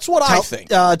fine. That's what I think.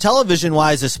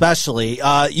 Television-wise especially.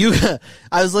 I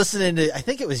was listening to, I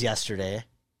think it was yesterday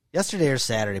or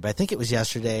Saturday, but I think it was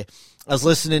yesterday. I was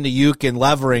listening to Uke and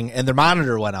Levering, and their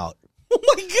monitor went out. Oh,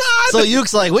 my God. So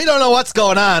Uke's like, we don't know what's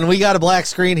going on. We got a black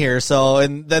screen here. So,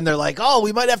 and then they're like, oh,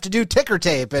 we might have to do ticker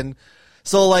tape. And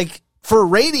so, like, for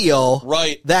radio,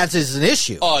 right, that is an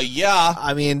issue. Oh, yeah.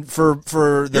 I mean, for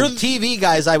the TV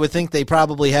guys, I would think they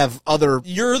probably have other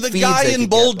You're the guy in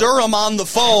Bull Durham on the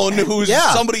phone who's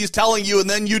yeah. somebody's telling you, and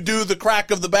then you do the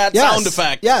crack of the bat sound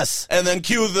effect. Yes. And then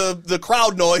cue the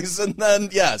crowd noise, and then,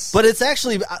 yes. But it's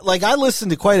actually, like, I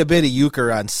listened to quite a bit of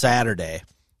Euchre on Saturday.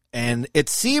 And it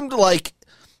seemed like,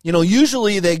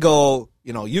 usually they go,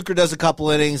 Euchre does a couple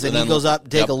innings, and then he goes up,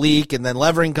 take a leak, and then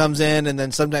Levering comes in, and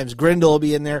then sometimes Grindle will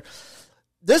be in there.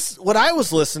 What I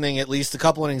was listening, at least a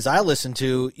couple innings I listened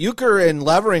to, Euchre and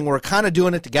Levering were kind of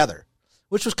doing it together,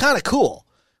 which was kind of cool.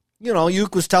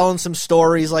 Euchre was telling some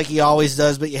stories like he always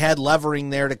does, but you had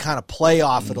Levering there to kind of play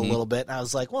off it a little bit. And I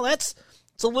was like, well, it's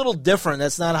a little different.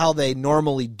 That's not how they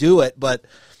normally do it, but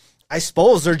I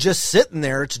suppose they're just sitting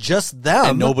there. It's just them.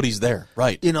 And nobody's there.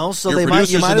 Right. So you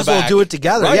might as well do it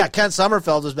together. Right. Yeah, Ken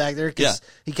Sommerfeld was back there because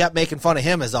he kept making fun of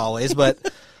him as always. But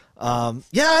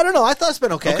Yeah, I don't know. I thought it's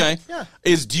been okay. Okay. Yeah.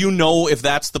 Do you know if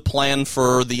that's the plan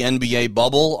for the NBA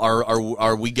bubble?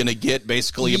 Are we going to get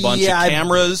basically a bunch of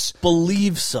cameras? I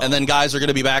believe so. And then guys are going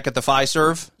to be back at the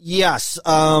Fiserv? Yes.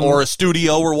 Or a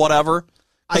studio or whatever?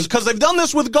 Because they've done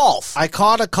this with golf. I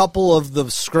caught a couple of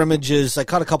the scrimmages. I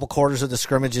caught a couple quarters of the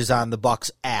scrimmages on the Bucks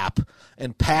app,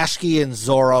 and Paschke and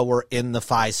Zora were in the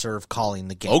Fiserv calling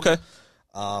the game. Okay.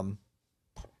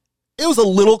 It was a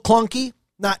little clunky,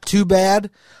 not too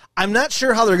bad. I'm not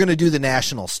sure how they're going to do the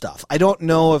national stuff. I don't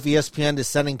know if ESPN is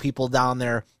sending people down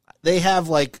there. They have,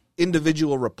 like,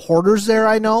 individual reporters there,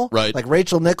 I know. Right. Like,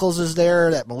 Rachel Nichols is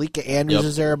there, that Malika Andrews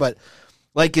is there, but,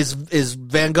 like, is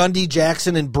Van Gundy,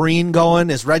 Jackson, and Breen going?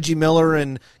 Is Reggie Miller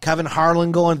and Kevin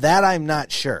Harlan going? That I'm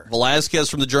not sure. Velasquez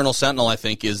from the Journal-Sentinel, I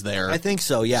think, is there. I think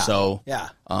so, yeah. So, yeah.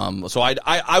 So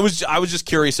I was just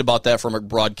curious about that from a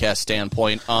broadcast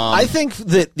standpoint. I think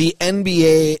that the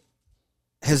NBA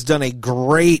has done a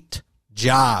great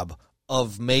job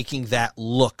of making that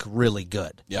look really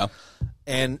good. Yeah.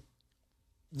 And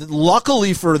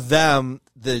luckily for them,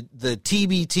 the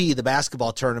TBT, the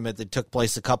basketball tournament that took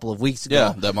place a couple of weeks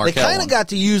ago, that they Marquette kind one. of got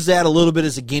to use that a little bit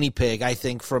as a guinea pig, I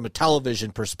think, from a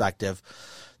television perspective.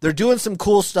 They're doing some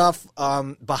cool stuff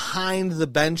behind the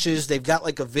benches. They've got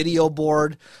like a video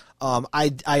board.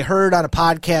 I heard on a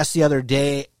podcast the other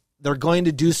day, they're going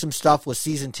to do some stuff with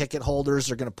season ticket holders.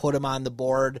 They're going to put them on the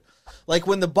board. Like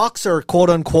when the Bucks are,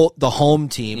 quote-unquote, the home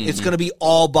team, it's going to be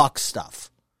all Bucks stuff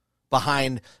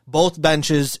behind both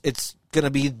benches. It's going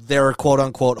to be their,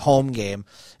 quote-unquote, home game.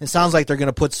 It sounds like they're going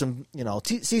to put some,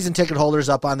 season ticket holders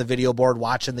up on the video board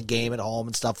watching the game at home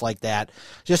and stuff like that,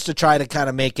 just to try to kind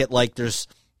of make it like there's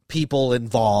people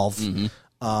involved.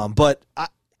 Mm-hmm. But,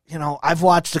 I've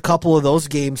watched a couple of those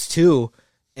games too,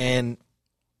 and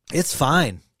it's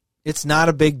fine. It's not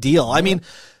a big deal. I mean,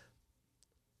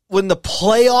 when the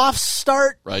playoffs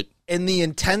start, right, and the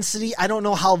intensity, I don't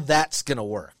know how that's going to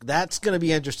work. That's going to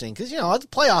be interesting because, it's a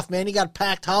playoff, man. You got a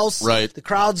packed house. Right. The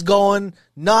crowd's going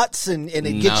nuts, and it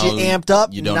gets you amped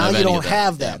up. You don't now have you any don't of that.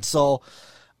 have that. Yeah. So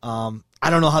I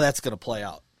don't know how that's going to play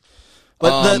out.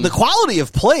 But the quality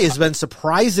of play has been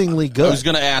surprisingly good. I was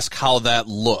going to ask how that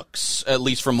looks, at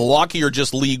least from Milwaukee or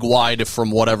just league-wide from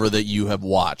whatever that you have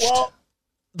watched. Well,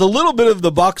 the little bit of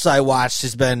the Bucks I watched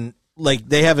has been, like,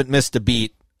 they haven't missed a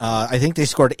beat. I think they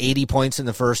scored 80 points in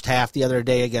the first half the other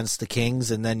day against the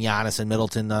Kings, and then Giannis and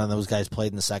Middleton, none of those guys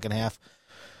played in the second half.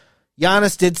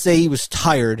 Giannis did say he was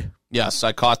tired. Yes,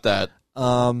 I caught that.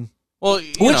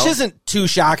 Which isn't too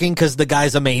shocking because the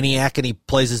guy's a maniac and he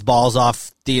plays his balls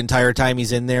off the entire time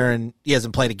he's in there, and he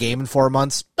hasn't played a game in 4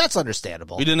 months. That's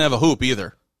understandable. We didn't have a hoop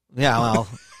either. Yeah, well,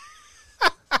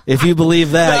 if you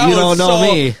believe that you don't know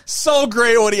me. So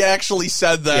great when he actually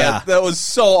said that. Yeah. That was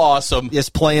so awesome.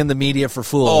 Just playing the media for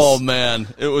fools. Oh man,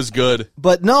 it was good.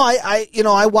 But no,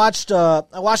 I watched a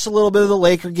little bit of the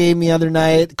Laker game the other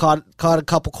night. Caught a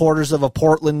couple quarters of a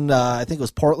Portland. I think it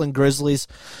was Portland Grizzlies.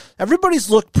 Everybody's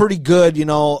looked pretty good. You're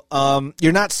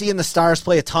not seeing the stars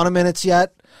play a ton of minutes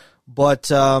yet,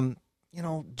 but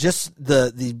just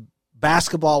the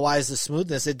basketball wise, the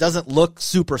smoothness. It doesn't look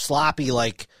super sloppy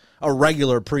like a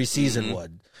regular preseason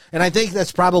would. And I think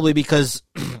that's probably because,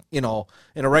 in a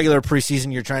regular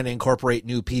preseason, you're trying to incorporate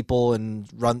new people and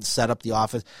set up the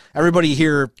offense. Everybody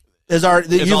here is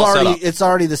it's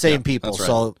already the same people, right.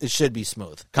 So it should be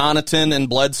smooth. Connaughton and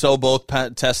Bledsoe both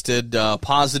tested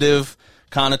positive.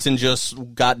 Connaughton just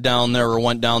went down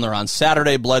there on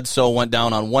Saturday. Bledsoe went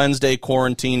down on Wednesday,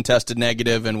 quarantine, tested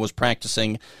negative, and was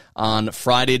practicing on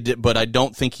Friday. But I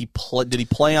don't think did he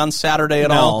play on Saturday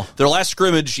at all? Their last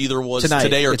scrimmage either was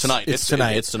today or tonight. It's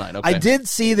tonight. It's tonight. Okay. I did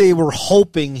see they were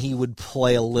hoping he would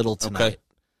play a little tonight. Okay.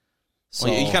 So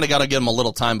you kind of got to give him a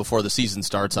little time before the season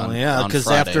starts on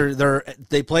because after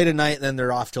they play tonight, then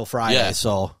they're off till Friday. Yeah.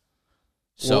 So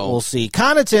we'll see.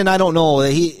 Connaughton, I don't know.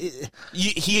 He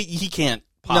can't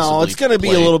possibly. No, it's going to be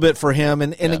a little bit for him.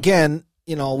 And yeah. Again,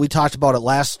 we talked about it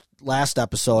last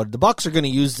episode. The Bucks are going to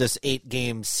use this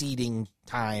 8-game seeding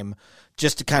time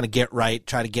just to kind of get right,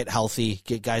 try to get healthy,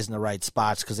 get guys in the right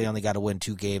spots because they only got to win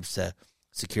 2 games to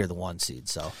secure the 1 seed.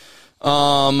 So.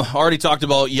 Already talked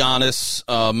about Giannis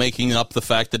making up the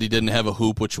fact that he didn't have a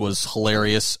hoop, which was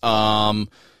hilarious. I've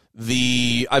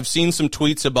seen some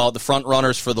tweets about the front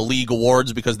runners for the league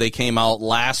awards because they came out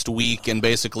last week and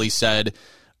basically said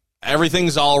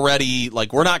everything's already,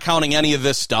 like, we're not counting any of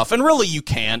this stuff. And really, you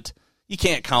can't. You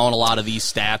can't count a lot of these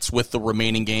stats with the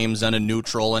remaining games and a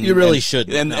neutral. And you really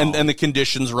shouldn't. And the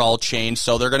conditions are all changed.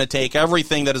 So they're going to take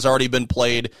everything that has already been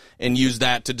played and use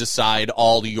that to decide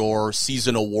all your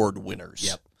season award winners.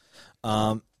 Yep.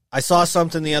 I saw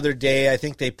something the other day. I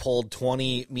think they polled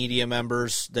 20 media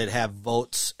members that have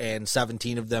votes, and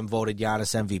 17 of them voted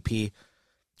Giannis MVP.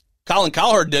 Colin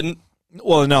Cowherd didn't.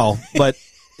 Well, no, but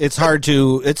it's hard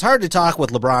to talk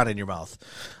with LeBron in your mouth,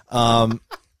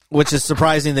 which is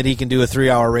surprising that he can do a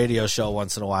 3-hour radio show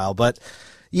once in a while. But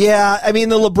yeah, I mean,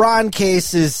 the LeBron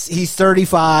case is he's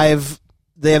 35.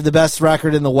 They have the best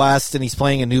record in the West, and he's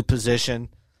playing a new position.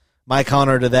 My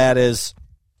counter to that is,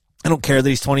 I don't care that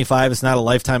he's 25. It's not a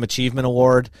Lifetime Achievement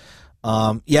Award.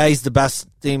 Yeah, he's the best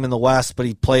team in the West, but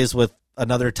he plays with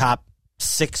another top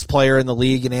 6 player in the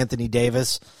league in Anthony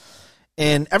Davis.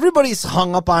 And everybody's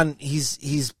hung up on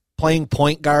he's playing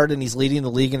point guard and he's leading the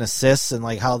league in assists and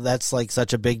like how that's like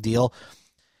such a big deal.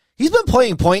 He's been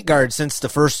playing point guard since the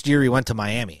first year he went to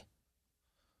Miami.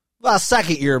 Well,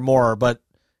 second year more, but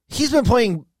he's been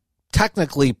playing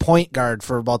technically point guard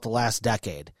for about the last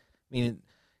decade. I mean,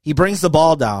 he brings the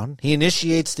ball down. He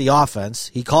initiates the offense.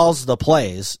 He calls the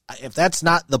plays. If that's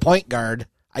not the point guard,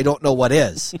 I don't know what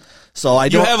is. So I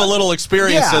don't. You have a little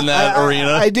experience in that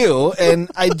arena. I do,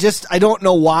 and I don't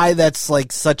know why that's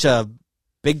like such a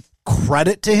big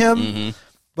credit to him. Mm-hmm.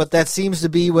 But that seems to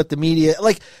be what the media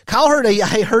like. Cowherd,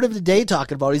 I heard him today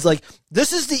talking about. He's like,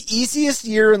 this is the easiest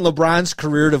year in LeBron's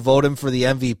career to vote him for the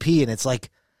MVP, and it's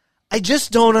like, I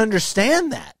just don't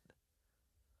understand that.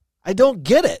 I don't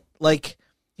get it. Like.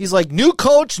 He's like, new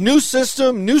coach, new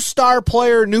system, new star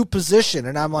player, new position.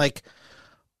 And I'm like,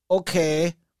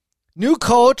 okay, new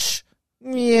coach,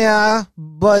 yeah,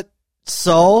 but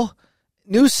so?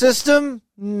 New system?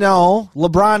 No.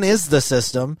 LeBron is the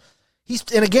system. He's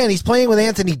playing with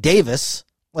Anthony Davis.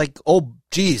 Like, oh,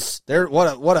 geez,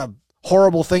 what a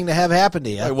horrible thing to have happen to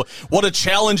you. What a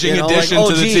challenging addition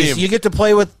to the team. You get to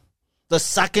play with the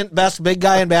second best big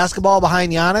guy in basketball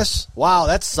behind Giannis? Wow,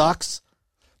 that sucks.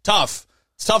 Tough.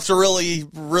 It's tough to really,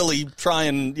 really try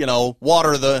and,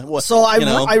 water the... So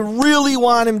I really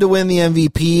want him to win the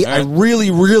MVP. Right. I really,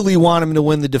 really want him to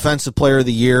win the Defensive Player of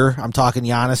the Year. I'm talking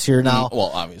Giannis here now. Well,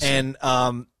 obviously. And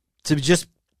to just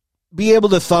be able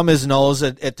to thumb his nose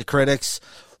at the critics.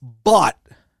 But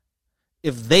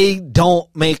if they don't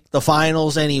make the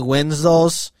finals and he wins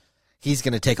those, he's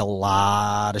going to take a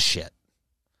lot of shit.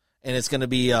 And it's going to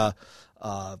be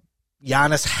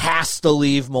Giannis has to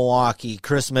leave Milwaukee.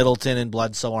 Chris Middleton and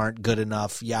Bledsoe aren't good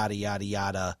enough. Yada, yada,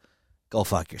 yada. Go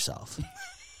fuck yourself.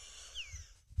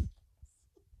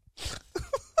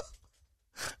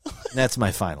 That's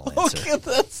my final answer.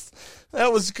 Okay,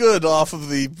 that was good off of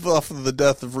the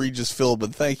death of Regis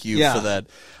Philbin. Thank you for that.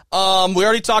 We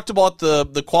already talked about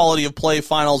the quality of play,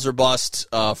 finals or bust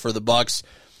for the Bucks.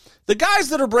 The guys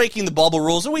that are breaking the bubble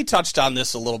rules, and we touched on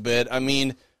this a little bit. I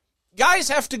mean, guys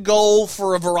have to go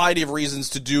for a variety of reasons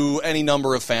to do any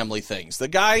number of family things. The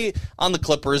guy on the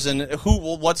Clippers, and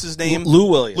what's his name? Lou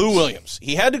Williams. Lou Williams.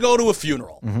 He had to go to a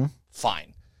funeral. Mm-hmm.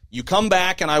 Fine. You come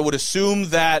back, and I would assume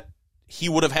that he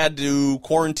would have had to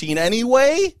quarantine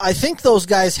anyway? I think those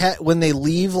guys, when they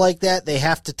leave like that, they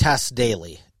have to test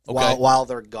daily while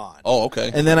they're gone. Oh, okay.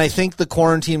 And then I think the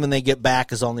quarantine when they get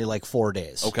back is only like 4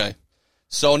 days. Okay.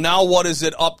 So now what is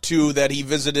it up to that he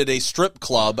visited a strip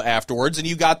club afterwards, and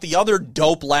you got the other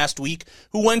dope last week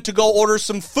who went to go order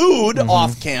some food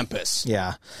off campus?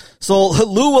 Yeah. So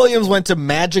Lou Williams went to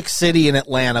Magic City in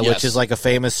Atlanta, which is like a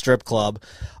famous strip club.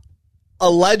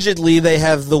 Allegedly, they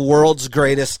have the world's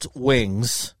greatest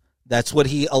wings. That's what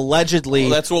he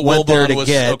allegedly went there to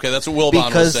get. Okay, that's what Wilbon was saying.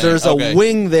 Because there's a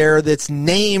wing there that's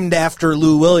named after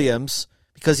Lou Williams,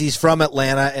 because he's from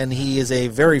Atlanta and he is a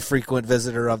very frequent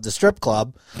visitor of the strip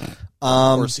club.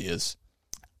 Of course he is.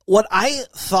 What I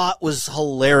thought was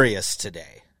hilarious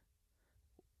today,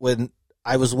 when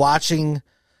I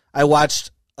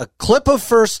watched a clip of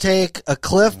First Take, a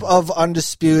clip of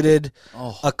Undisputed,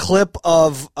 a clip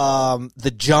of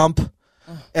The Jump,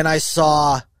 and I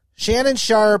saw Shannon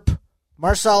Sharp,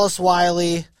 Marcellus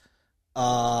Wiley,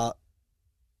 who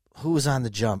was on The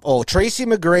Jump? Oh, Tracy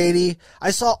McGrady. I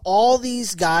saw all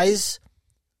these guys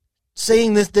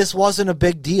saying that this wasn't a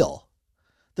big deal.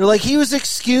 They're like, he was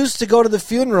excused to go to the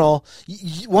funeral.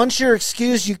 Once you're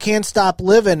excused, you can't stop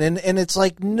living. And it's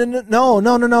like,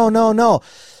 no.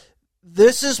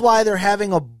 This is why they're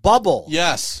having a bubble.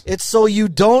 Yes. It's so you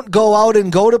don't go out and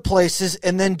go to places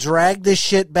and then drag this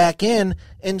shit back in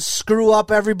and screw up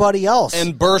everybody else.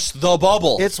 And burst the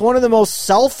bubble. It's one of the most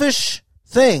selfish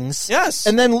things. Yes.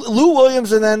 And then Lou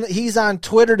Williams, and then he's on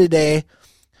Twitter today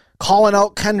calling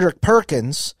out Kendrick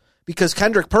Perkins, because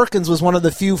Kendrick Perkins was one of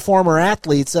the few former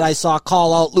athletes that I saw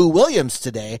call out Lou Williams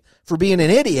today for being an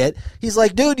idiot. He's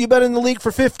like, dude, you've been in the league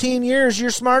for 15 years. You're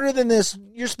smarter than this.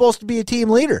 You're supposed to be a team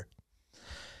leader.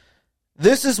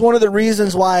 this is one of the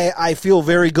reasons why I feel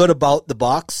very good about the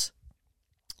Bucks.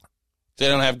 They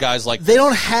don't have guys like They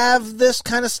don't have this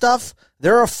kind of stuff.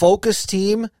 They're a focused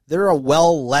team. They're a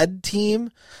well-led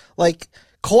team. Like,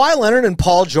 Kawhi Leonard and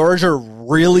Paul George are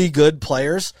really good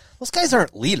players. Those guys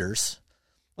aren't leaders.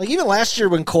 Like, even last year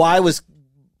when Kawhi was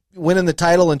winning the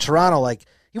title in Toronto, like,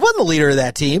 he wasn't the leader of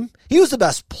that team. He was the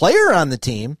best player on the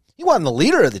team. He wasn't the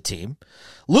leader of the team.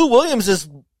 Lou Williams is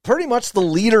pretty much the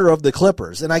leader of the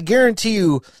Clippers. And I guarantee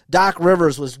you Doc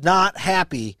Rivers was not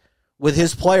happy with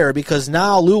his player because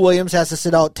now Lou Williams has to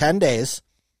sit out 10 days.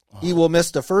 He will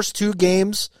miss the first 2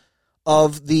 games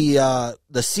of the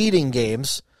seeding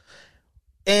games.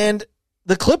 And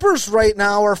the Clippers right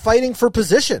now are fighting for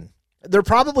position. They're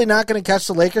probably not going to catch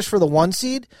the Lakers for the 1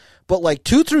 seed, but like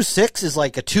 2 through 6 is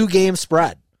like a 2-game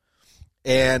spread.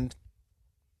 And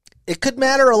it could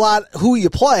matter a lot who you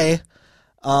play.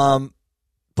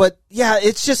 But yeah,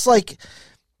 it's just like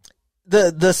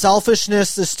the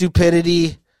selfishness, the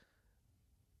stupidity.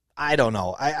 I don't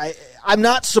know. I'm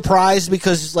not surprised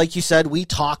because, like you said, we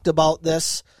talked about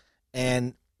this,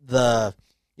 and you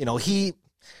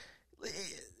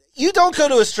don't go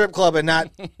to a strip club and not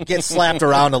get slapped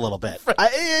around a little bit.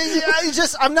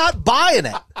 I'm not buying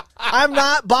it. I'm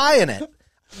not buying it.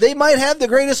 They might have the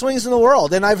greatest wings in the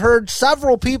world, and I've heard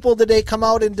several people today come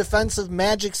out in defense of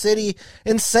Magic City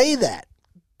and say that.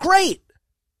 Great.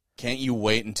 Can't you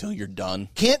wait until you're done?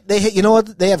 Can't they? You know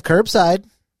what? They have curbside.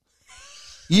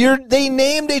 They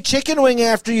named a chicken wing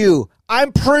after you.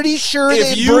 I'm pretty sure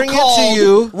they bring it to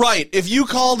you. Right. If you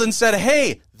called and said,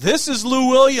 hey, this is Lou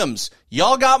Williams.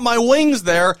 Y'all got my wings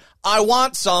there. I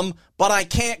want some, but I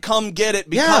can't come get it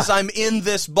because I'm in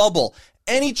this bubble.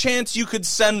 Any chance you could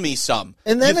send me some?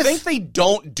 And then you think they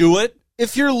don't do it?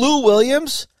 If you're Lou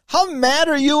Williams, how mad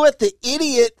are you at the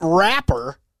idiot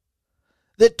rapper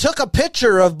that took a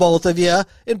picture of both of you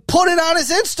and put it on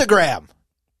his Instagram?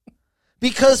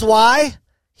 Because why?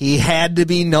 He had to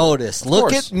be noticed.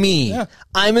 Look at me. Yeah.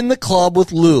 I'm in the club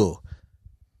with Lou.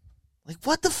 Like,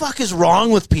 what the fuck is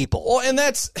wrong with people? Well, and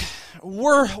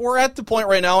we're at the point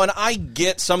right now, and I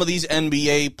get some of these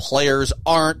NBA players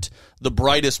aren't the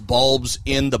brightest bulbs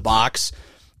in the box.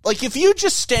 Like, if you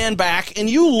just stand back and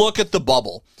you look at the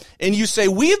bubble and you say,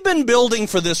 we've been building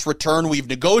for this return, we've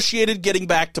negotiated getting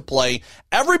back to play,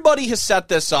 everybody has set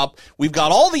this up, we've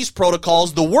got all these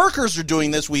protocols, the workers are doing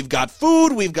this, we've got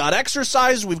food, we've got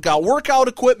exercise, we've got workout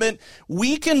equipment,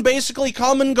 we can basically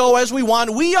come and go as we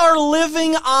want. We are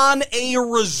living on a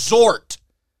resort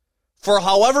for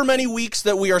however many weeks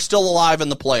that we are still alive in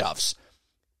the playoffs.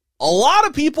 A lot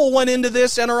of people went into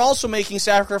this and are also making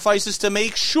sacrifices to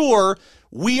make sure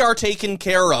we are taken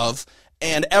care of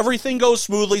and everything goes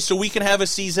smoothly so we can have a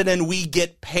season and we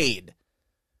get paid.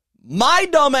 My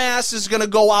dumb ass is going to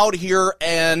go out here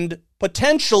and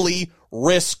potentially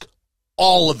risk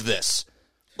all of this.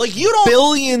 Like, you don't...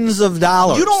 Billions of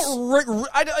dollars. You don't...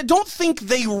 I don't think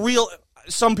they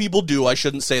some people do. I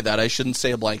shouldn't say that. I shouldn't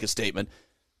say a blanket statement.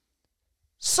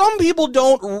 Some people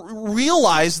don't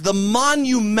realize the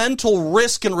monumental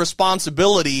risk and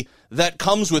responsibility that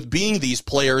comes with being these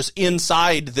players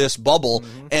inside this bubble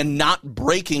and not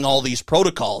breaking all these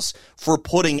protocols for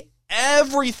putting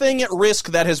everything at risk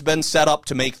that has been set up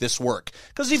to make this work.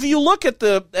 Because if you look at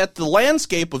the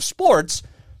landscape of sports,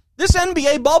 this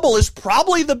NBA bubble is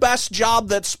probably the best job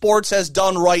that sports has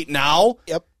done right now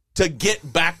to get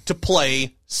back to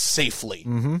play safely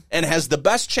and has the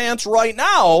best chance right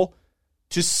now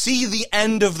to see the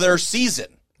end of their season.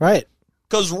 Right.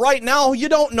 Because right now, you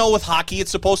don't know with hockey.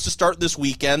 It's supposed to start this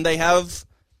weekend. They have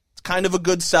kind of a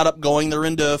good setup going. They're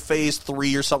into phase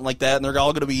 3 or something like that, and they're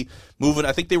all going to be moving.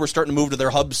 I think they were starting to move to their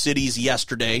hub cities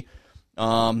yesterday.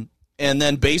 And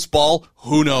then baseball,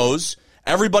 who knows?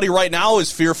 Everybody right now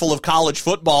is fearful of college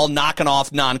football knocking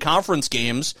off non-conference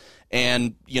games,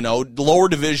 and, the lower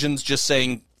divisions just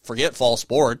saying, forget fall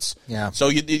sports. Yeah. So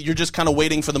you're just kind of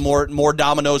waiting for the more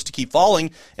dominoes to keep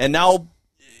falling. And now,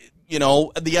 the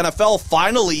NFL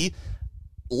finally,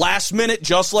 last minute,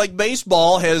 just like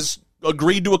baseball, has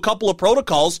agreed to a couple of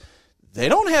protocols. They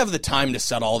don't have the time to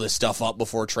set all this stuff up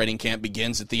before training camp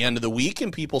begins at the end of the week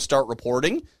and people start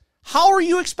reporting. How are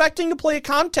you expecting to play a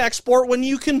contact sport when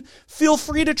you can feel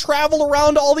free to travel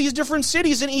around all these different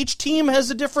cities and each team has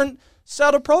a different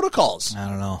set of protocols? I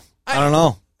don't know. I don't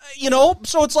know.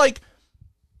 So it's like,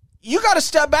 you got to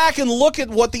step back and look at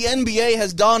what the NBA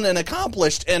has done and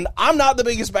accomplished, and I'm not the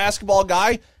biggest basketball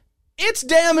guy. It's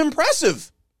damn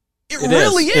impressive. It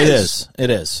really is.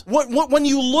 It is. When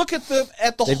you look at the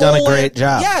They've whole... They've done a great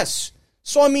job. Yes.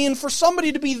 So, for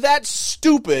somebody to be that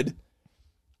stupid,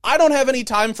 I don't have any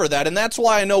time for that, and that's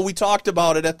why I know we talked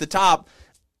about it at the top.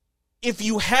 if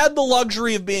you had the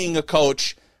luxury of being a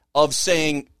coach of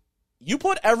saying, you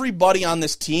put everybody on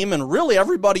this team and really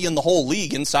everybody in the whole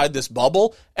league inside this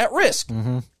bubble at risk.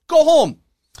 Go home.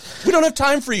 We don't have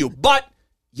time for you, but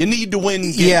you need to win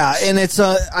games. Yeah, and it's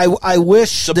I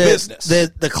wish business.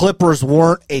 that the Clippers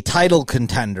weren't a title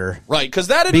contender. Right, because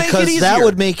that would make it easier. Because that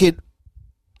would make it,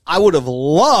 I would have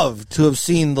loved to have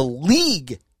seen the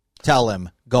league tell him,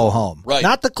 go home. Right.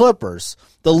 Not the Clippers.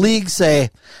 The league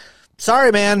say,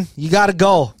 sorry, man, you got to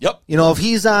go. Yep. You know, if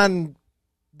he's on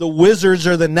the Wizards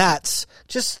or the Nets,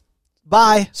 just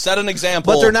bye. Set an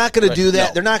example. But they're not going to do that.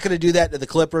 No. They're not going to do that to the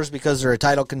Clippers because they're a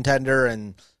title contender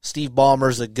and Steve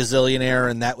Ballmer's a gazillionaire,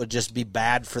 and that would just be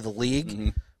bad for the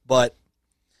league. But,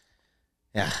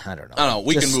 yeah, I don't know.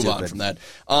 We Just can move on stupid. from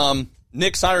that.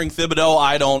 Nick's hiring Thibodeau.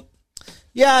 I don't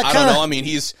Yeah, know. I mean,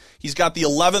 he's got the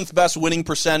 11th best winning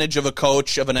percentage of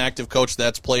an active coach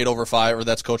that's played over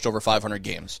that's coached over 500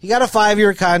 games. He got a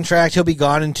 5-year contract. He'll be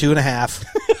gone in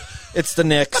 2.5. It's the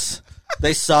Knicks.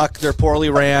 They suck. They're poorly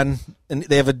ran, and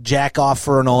they have a jack off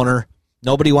for an owner.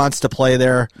 Nobody wants to play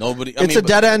there. It's a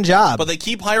dead end job. But they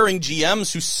keep hiring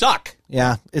GMs who suck.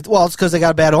 Yeah. It's because they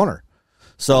got a bad owner.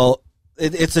 So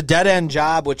it's a dead end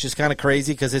job, which is kind of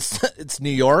crazy because it's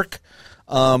New York.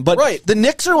 But Right. The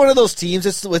Knicks are one of those teams.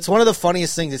 It's one of the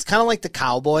funniest things. It's kind of like the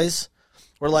Cowboys,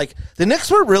 where like the Knicks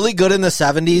were really good in the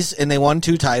 70s and they won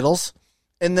 2 titles,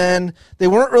 and then they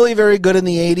weren't really very good in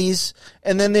the 80s,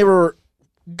 and then they were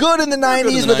good in the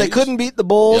 90s, but they couldn't beat the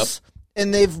Bulls.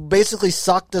 And they've basically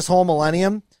sucked this whole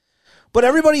millennium. But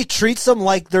everybody treats them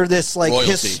like they're this like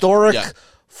Royalty. historic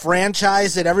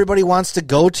franchise that everybody wants to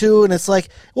go to, and it's like,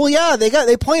 well, yeah,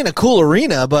 they play in a cool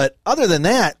arena, but other than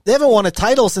that, they haven't won a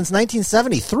title since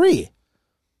 1973.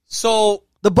 So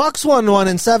The Bucks won one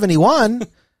in 71.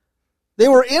 They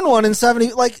were in one in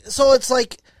 70. So it's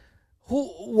like,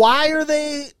 why are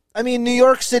they? I mean, New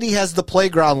York City has the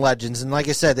playground legends, and like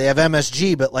I said, they have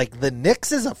MSG, but like the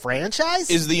Knicks is a franchise?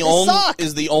 is the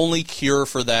only cure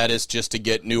for that is just to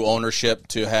get new ownership,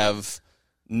 to have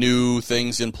new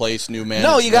things in place, new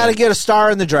management? No, you got to get a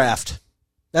star in the draft.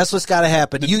 That's what's got to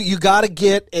happen. You got to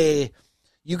get a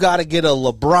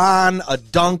LeBron, a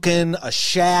Duncan, a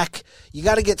Shaq. You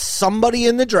got to get somebody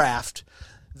in the draft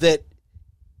that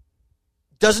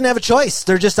doesn't have a choice.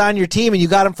 They're just on your team, and you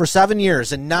got them for 7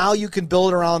 years, and now you can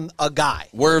build around a guy.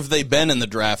 Where have they been in the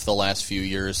draft the last few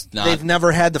years? They've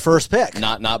never had the first pick.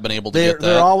 Not been able to get that.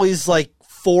 They're always like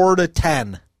 4 to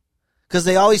 10 because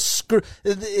they always screw.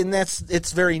 And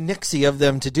it's very Knicksy of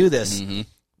them to do this.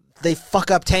 They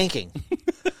fuck up tanking.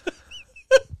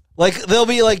 Like there'll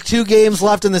be like 2 games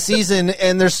left in the season,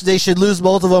 and they should lose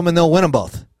both of them, and they'll win them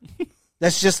both.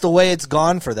 That's just the way it's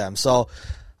gone for them. So.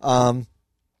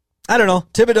 I don't know.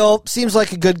 Thibodeau seems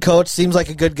like a good coach, seems like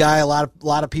a good guy. A lot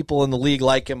of people in the league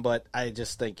like him, but I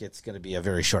just think it's going to be a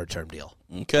very short-term deal.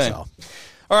 Okay. So.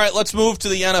 All right, let's move to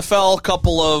the NFL.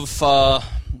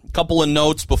 Couple of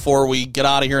notes before we get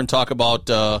out of here and talk about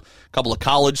a couple of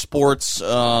college sports,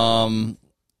 kind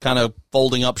of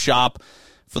folding up shop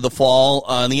for the fall.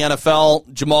 In the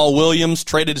NFL, Jamal Williams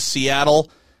traded to Seattle.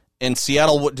 And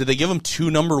Seattle, did they give him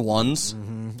 2 number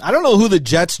 1s? I don't know who the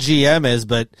Jets GM is,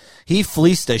 but he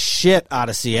fleeced the shit out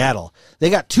of Seattle.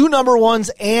 They got 2 number 1s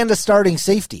and a starting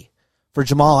safety for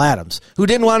Jamal Adams, who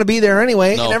didn't want to be there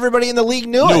anyway, and everybody in the league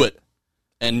knew it.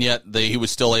 And yet he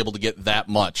was still able to get that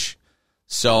much.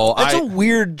 So that's a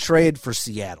weird trade for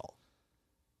Seattle.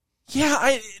 Yeah,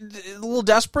 a little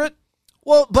desperate.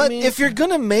 Well, but if you're going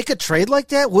to make a trade like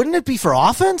that, wouldn't it be for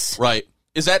offense? Right.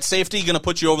 Is that safety going to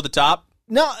put you over the top?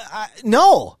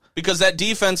 No. Because that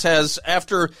defense has,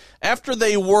 after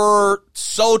they were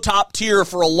so top tier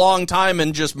for a long time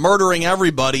and just murdering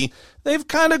everybody, they've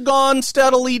kind of gone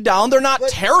steadily down. They're not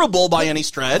terrible by any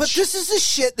stretch. But this is the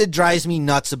shit that drives me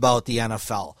nuts about the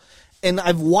NFL. And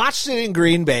I've watched it in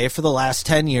Green Bay for the last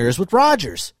 10 years with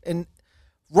Rodgers. And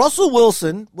Russell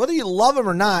Wilson, whether you love him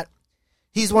or not,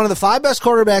 he's one of the 5 best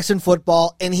quarterbacks in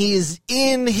football, and he is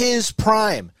in his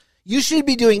prime. You should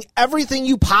be doing everything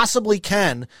you possibly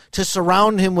can to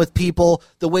surround him with people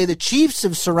the way the Chiefs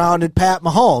have surrounded Pat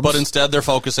Mahomes. But instead they're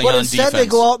focusing on defense. But instead they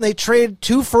go out and they trade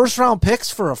 2 first-round picks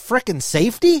for a frickin'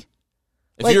 safety?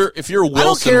 If you're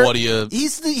Wilson, what do you...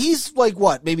 He's like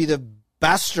what, maybe the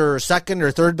best or second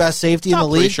or third best safety in the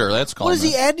league? Pretty sure that's called. What does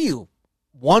he add you?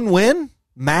 1 win?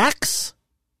 Max?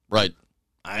 Right.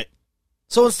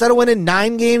 So instead of winning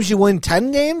 9 games, you win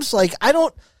 10 games? Like, I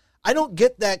don't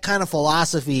get that kind of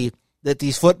philosophy that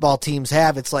these football teams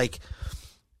have. It's like,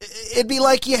 it'd be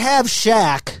like you have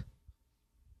Shaq,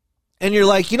 and you're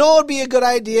like, you know what would be a good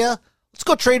idea? Let's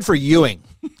go trade for Ewing.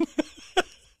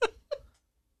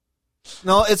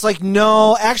 No, it's like,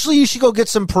 no, actually you should go get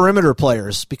some perimeter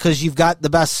players because you've got the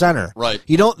best center. Right.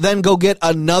 You don't then go get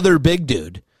another big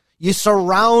dude. You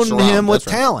surround him with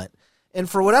that's right. talent. And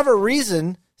for whatever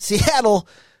reason, Seattle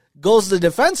goes the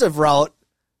defensive route.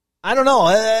 I don't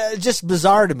know. Just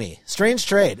bizarre to me. Strange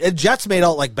trade. Jets made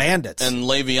out like bandits. And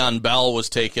Le'Veon Bell was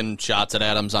taking shots at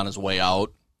Adams on his way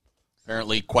out,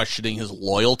 apparently questioning his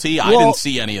loyalty. I didn't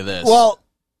see any of this. Well,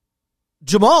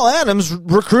 Jamal Adams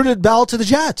recruited Bell to the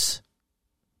Jets.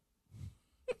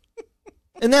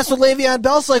 And that's what Le'Veon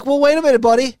Bell's like, well, wait a minute,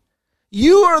 buddy.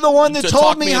 You are the one that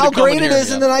told me how great it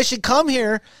is and that I should come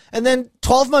here. And then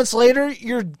 12 months later,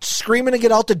 you're screaming to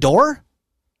get out the door?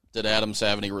 Did Adams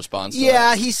have any response to that?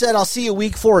 Yeah, he said, I'll see you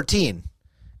week 14.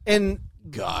 And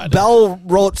God. Bell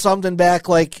wrote something back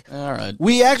like, all right.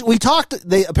 We talked,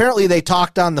 they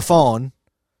talked on the phone,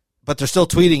 but they're still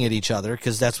tweeting at each other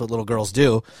because that's what little girls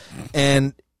do.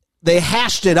 And they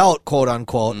hashed it out, quote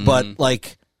unquote, but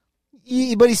like,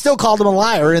 but he still called him a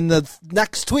liar in the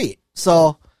next tweet.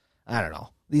 So, I don't know.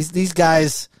 These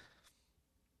guys,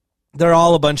 they're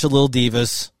all a bunch of little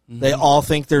divas. They all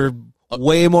think they're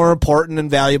way more important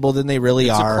and valuable than they really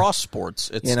are. It's across sports.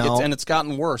 And it's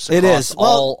gotten worse. It is.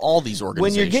 All these organizations.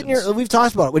 When you're getting we've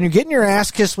talked about it. When you're getting your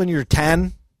ass kissed when you're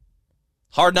 10.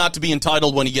 Hard not to be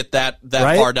entitled when you get that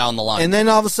right? far down the line. And then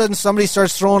all of a sudden somebody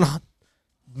starts throwing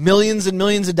millions and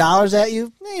millions of dollars at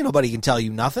you. Ain't nobody can tell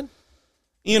you nothing.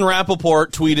 Ian Rappaport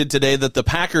tweeted today that the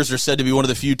Packers are said to be one of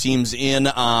the few teams in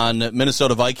on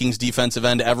Minnesota Vikings defensive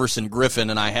end Everson Griffin,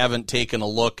 and I haven't taken a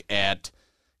look at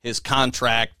his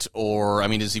contract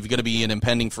is he going to be an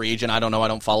impending free agent? I don't know. I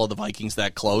don't follow the Vikings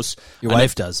that close. Your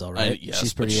wife does, though, right? Yes,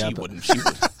 she's pretty she wouldn't.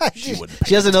 She wouldn't.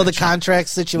 She doesn't know the contract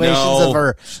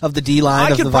situations of the D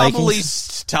line of the Vikings. I could probably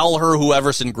tell her who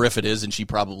Everson Griffin is, and she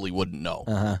probably wouldn't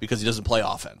know because he doesn't play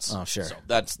offense. Oh, sure. So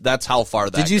that's how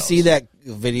far that. Did you goes. see that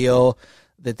video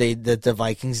that the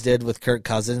Vikings did with Kirk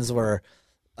Cousins where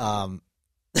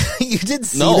you did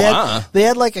see that? They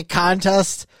had like a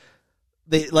contest.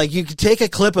 You could take a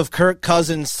clip of Kirk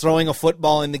Cousins throwing a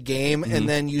football in the game, and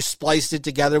then you spliced it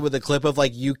together with a clip of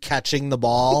like you catching the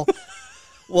ball.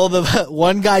 Well, the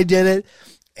one guy did it,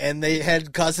 and they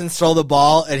had Cousins throw the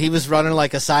ball, and he was running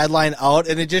like a sideline out,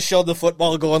 and it just showed the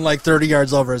football going like 30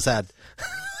 yards over his head.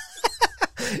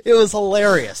 It was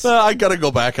hilarious. I got to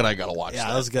go back and I got to watch that.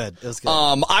 Yeah, it was good.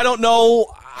 I don't know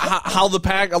how the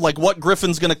Pack, like what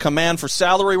Griffin's going to command for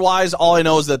salary-wise. All I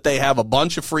know is that they have a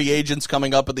bunch of free agents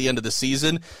coming up at the end of the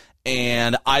season,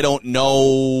 and I don't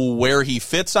know where he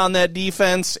fits on that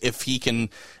defense, if he can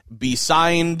be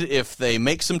signed, if they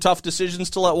make some tough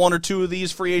decisions to let one or two of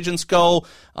these free agents go.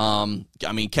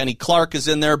 Kenny Clark is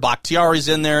in there, Bakhtiari's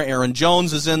in there, Aaron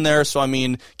Jones is in there, so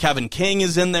Kevin King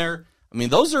is in there.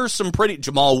 Those are some pretty...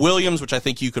 Jamal Williams, which I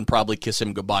think you can probably kiss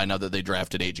him goodbye now that they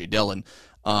drafted A.J. Dillon.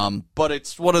 But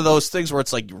it's one of those things where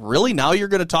it's like, really? Now you're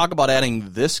going to talk about adding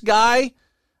this guy?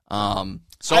 I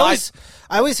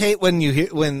always hate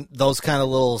when those kind of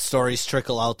little stories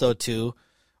trickle out, though, too.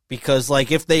 Because,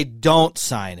 like, if they don't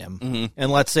sign him, and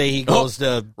let's say he goes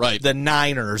to the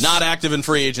Niners. Not active in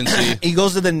free agency. He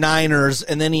goes to the Niners,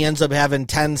 and then he ends up having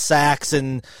 10 sacks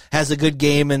and has a good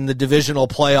game in the divisional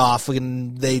playoff,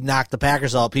 and they knock the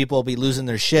Packers out. People will be losing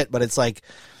their shit, but it's like,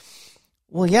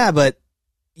 well, yeah, but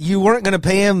you weren't going to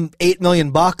pay him $8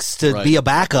 million to be a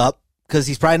backup because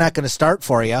he's probably not going to start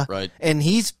for you. Right. And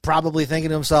he's probably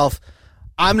thinking to himself,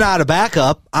 I'm not a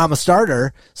backup, I'm a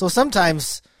starter. So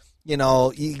sometimes...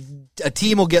 a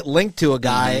team will get linked to a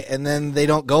guy, and then they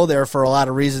don't go there for a lot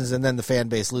of reasons, and then the fan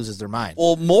base loses their mind.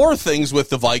 Well, more things with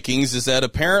the Vikings is that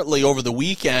apparently over the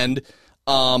weekend,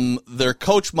 their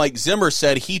coach Mike Zimmer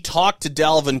said he talked to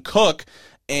Dalvin Cook,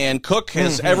 and Cook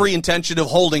has every intention of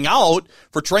holding out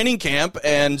for training camp,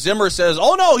 and Zimmer says,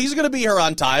 oh, no, he's going to be here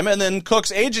on time, and then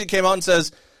Cook's agent came out and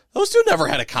says, those two never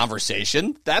had a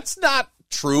conversation. That's not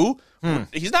true.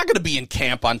 He's not going to be in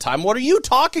camp on time. What are you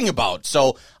talking about?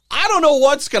 So I don't know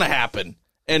what's going to happen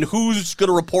and who's going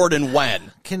to report and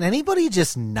when. Can anybody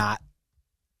just not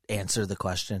answer the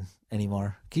question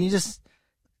anymore? Can you just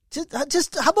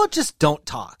how about just don't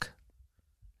talk?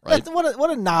 Right.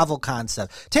 What a novel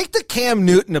concept. Take the Cam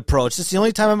Newton approach. It's the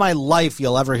only time in my life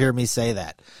you'll ever hear me say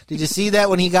that. Did you see that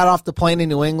when he got off the plane in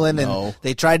New England and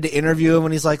they tried to interview him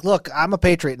and he's like, look, I'm a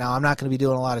Patriot now. I'm not going to be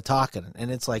doing a lot of talking.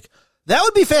 And it's like, that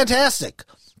would be fantastic.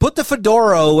 Put the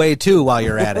fedora away, too, while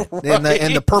you're at it,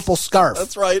 and the purple scarf.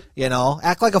 That's right.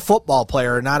 Act like a football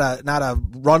player, not a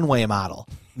runway model.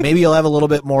 Maybe you'll have a little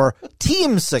bit more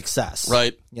team success.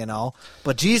 Right.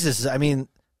 But Jesus,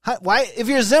 why? If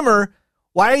you're Zimmer,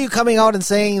 why are you coming out and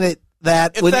saying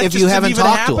that if you haven't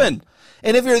talked to him?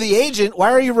 And if you're the agent,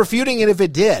 why are you refuting it if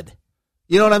it did?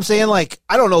 You know what I'm saying? Like,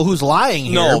 I don't know who's lying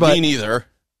here. No, but me neither.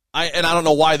 I don't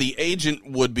know why the agent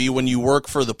would be when you work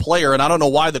for the player, and I don't know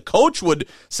why the coach would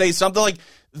say something like,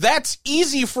 that's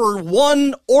easy for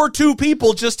one or two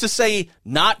people just to say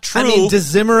not true. I mean, does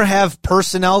Zimmer have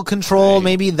personnel control? Right.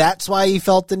 Maybe that's why he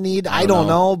felt the need. I don't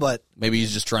know, but maybe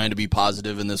he's just trying to be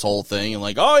positive in this whole thing and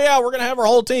like, oh yeah, we're gonna have our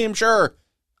whole team, sure.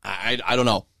 I don't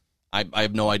know. I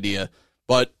have no idea.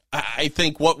 But I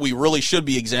think what we really should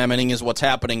be examining is what's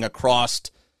happening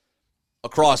across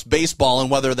baseball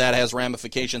and whether that has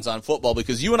ramifications on football,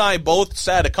 because you and I both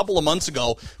said a couple of months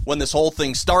ago when this whole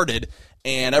thing started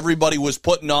and everybody was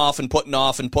putting off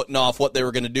what they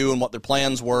were going to do and what their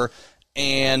plans were,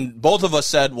 and both of us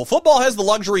said, well, football has the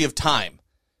luxury of time,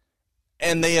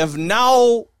 and they have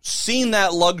now seen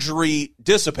that luxury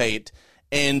dissipate,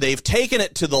 and they've taken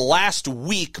it to the last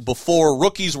week before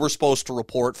rookies were supposed to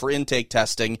report for intake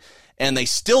testing, and they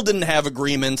still didn't have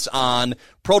agreements on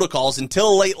protocols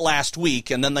until late last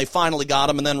week, and then they finally got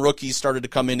them, and then rookies started to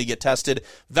come in to get tested.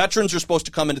 Veterans are supposed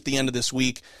to come in at the end of this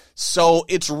week, so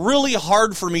it's really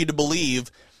hard for me to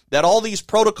believe that all these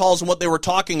protocols and what they were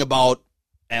talking about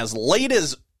as late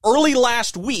as early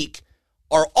last week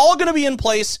are all going to be in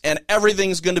place, and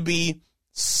everything's going to be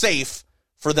safe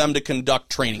for them to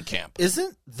conduct training camp.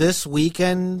 Isn't this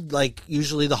weekend like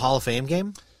usually the Hall of Fame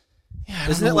game? Yeah,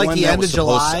 isn't it like the end of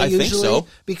July usually? I think so.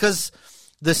 Because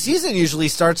the season usually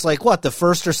starts like what, the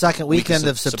first or second weekend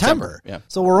of September. Yeah.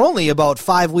 So we're only about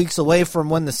 5 weeks away from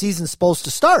when the season's supposed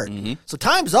to start. Mm-hmm. So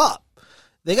time's up.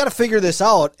 They got to figure this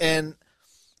out, and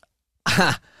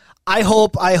I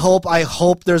hope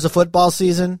there's a football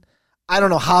season. I don't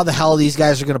know how the hell these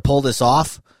guys are going to pull this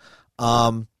off.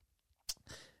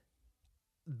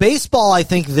 Baseball, I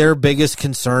think their biggest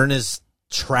concern is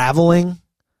traveling.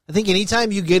 I think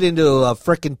anytime you get into a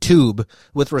frickin' tube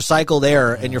with recycled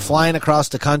air and you're flying across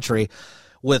the country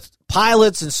with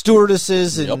pilots and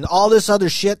stewardesses and all this other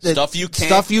shit, that stuff you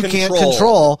can't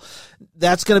control,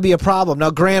 that's going to be a problem.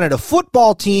 Now, granted, a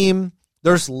football team,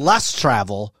 there's less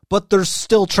travel, but there's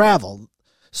still travel.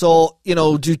 So, you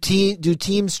know, do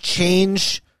teams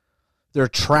change their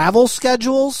travel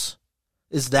schedules?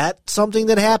 Is that something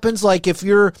that happens? Like if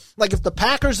the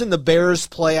Packers and the Bears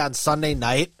play on Sunday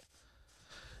night,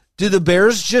 do the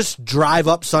Bears just drive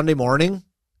up Sunday morning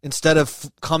instead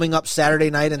of coming up Saturday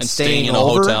night and staying in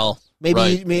over? A hotel?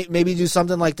 Maybe right. maybe do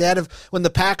something like that. When the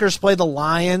Packers play the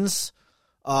Lions,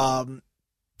 do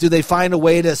they find a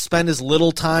way to spend as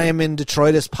little time in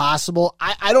Detroit as possible?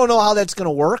 I don't know how that's going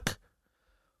to work,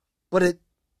 but it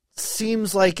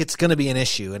seems like it's going to be an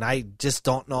issue, and I just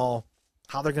don't know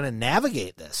how they're going to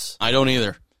navigate this. I don't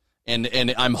either.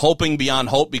 And I'm hoping beyond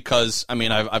hope because, I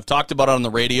mean, I've talked about it on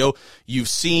the radio. You've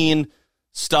seen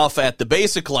stuff at the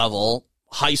basic level,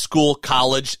 high school,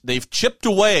 college. They've chipped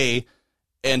away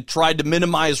and tried to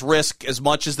minimize risk as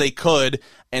much as they could,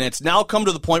 and it's now come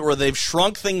to the point where they've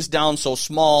shrunk things down so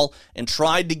small and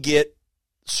tried to get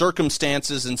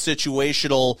circumstances and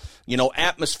situational,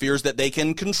 atmospheres that they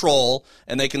can control,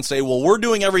 and they can say, well, we're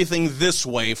doing everything this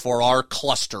way for our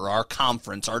cluster, our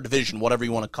conference, our division, whatever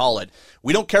you want to call it.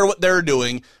 We don't care what they're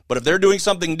doing, but if they're doing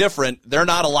something different, they're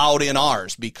not allowed in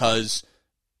ours because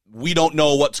we don't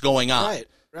know what's going on.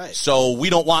 Right. So we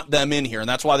don't want them in here, and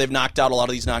that's why they've knocked out a lot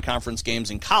of these non-conference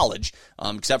games in college,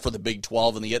 except for the Big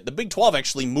 12. And the Big 12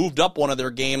 actually moved up one of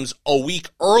their games a week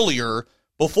earlier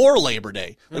before Labor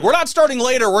Day. Like, we're not starting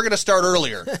later, we're going to start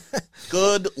earlier.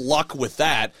 Good luck with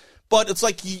that. But it's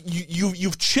like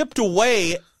you've chipped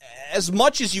away as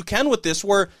much as you can with this,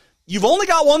 where you've only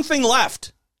got one thing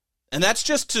left, and that's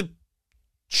just to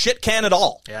shit can it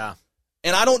all. Yeah.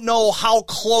 And I don't know how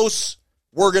close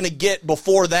we're going to get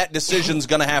before that decision's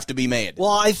going to have to be made. Well,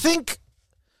 I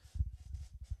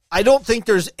don't think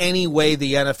there's any way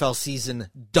the NFL season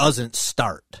doesn't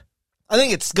start. I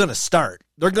think it's going to start.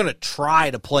 They're going to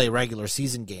try to play regular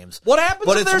season games. What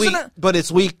happens if there's But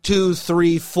it's week 2,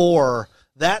 3, 4.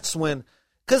 That's when,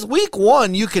 because week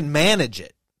 1 you can manage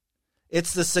it.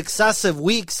 It's the successive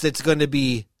weeks that's going to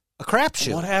be a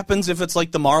crapshoot. What happens if it's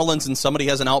like the Marlins and somebody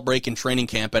has an outbreak in training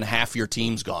camp and half your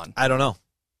team's gone? I don't know.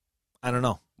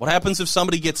 What happens if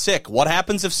somebody gets sick? What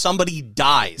happens if somebody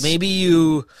dies?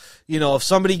 Maybe if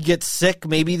somebody gets sick,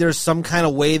 maybe there's some kind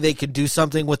of way they could do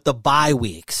something with the bye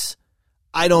weeks.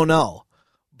 I don't know.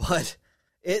 But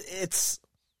it's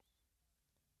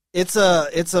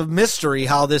a mystery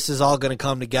how this is all going to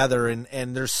come together,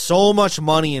 and there's so much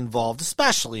money involved,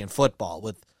 especially in football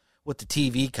with the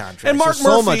TV contract. And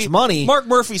so much money. Mark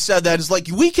Murphy said that is like,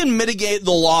 we can mitigate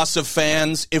the loss of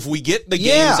fans if we get the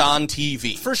games on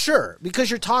TV. For sure,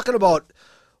 because you're talking about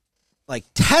like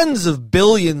tens of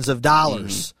billions of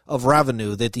dollars of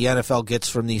revenue that the NFL gets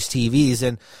from these TVs.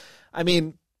 And I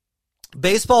mean,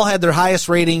 baseball had their highest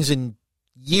ratings in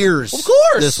years. Of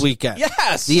course. This weekend.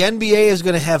 Yes. The NBA is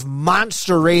going to have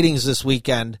monster ratings this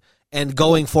weekend and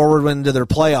going forward into their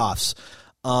playoffs.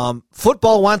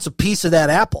 Football wants a piece of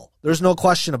that apple. There's no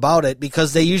question about it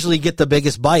because they usually get the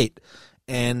biggest bite.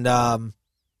 And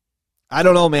I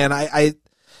don't know, man.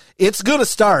 It's going to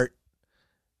start,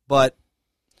 but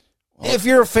if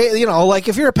you're a fan,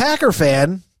 if you're a Packer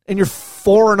fan and you're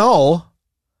 4-0,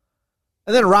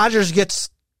 and then Rodgers gets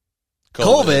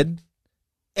COVID,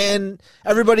 and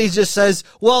everybody just says,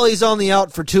 well, he's only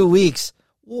out for 2 weeks.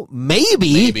 Well,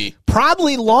 maybe.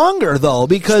 Probably longer, though,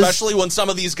 because... Especially when some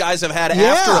of these guys have had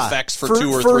after effects for 2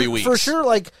 or 3 weeks. For sure.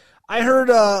 Like, I heard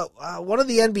one of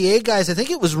the NBA guys, I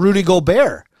think it was Rudy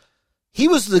Gobert. He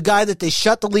was the guy that they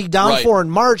shut the league down for in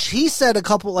March. He said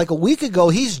a week ago,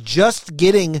 he's just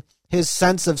getting his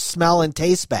sense of smell and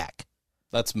taste back.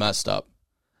 That's messed up.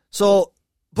 So,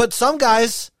 but some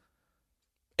guys...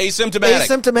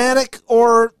 Asymptomatic,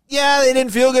 or, they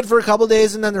didn't feel good for a couple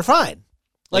days and then they're fine.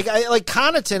 Like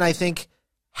Connaughton, I think,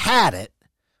 had it,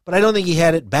 but I don't think he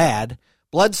had it bad.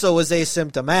 Bledsoe was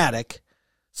asymptomatic.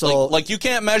 So like you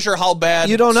can't measure how bad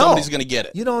you don't know. Somebody's going to get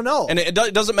it. You don't know. And it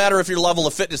doesn't matter if your level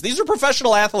of fitness. These are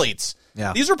professional athletes.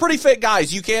 Yeah. These are pretty fit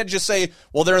guys. You can't just say,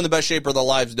 well, they're in the best shape of their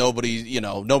lives. Nobody's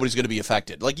going to be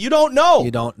affected. Like, you don't know.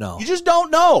 You don't know. You just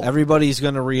don't know. Everybody's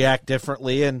going to react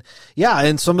differently. And,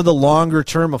 and some of the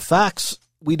longer-term effects,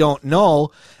 we don't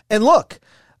know. And, look,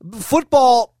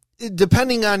 football,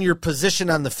 depending on your position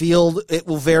on the field, it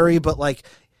will vary. But, like,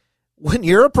 when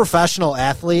you're a professional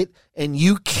athlete and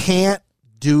you can't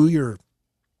do your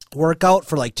workout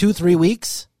for, 2-3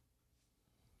 weeks,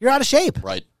 you're out of shape.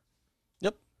 Right.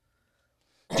 Yep.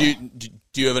 Do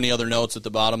you have any other notes at the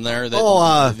bottom there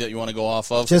that you want to go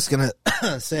off of? Just going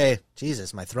to say,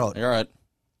 Jesus, my throat. You're all right.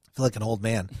 I feel like an old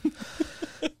man.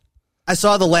 I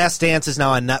saw The Last Dance is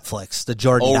now on Netflix, the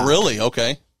Jordan doc. Really?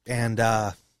 Okay. And,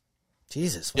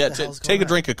 Jesus. Take a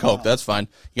drink of Coke. That's fine.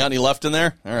 You got any left in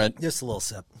there? All right. Just a little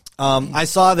sip. I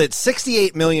saw that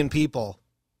 68 million people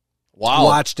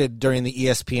watched it during the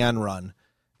ESPN run.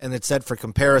 And it said, for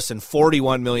comparison,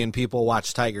 41 million people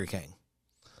watched Tiger King.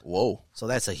 Whoa. So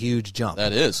that's a huge jump.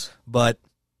 That is. But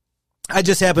I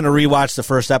just happened to rewatch the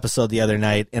first episode the other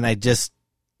night, and I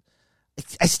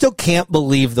still can't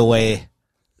believe the way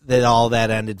that all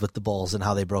that ended with the Bulls and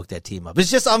how they broke that team up.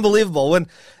 It's just unbelievable. When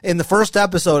in the first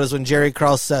episode is when Jerry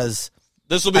Krause says,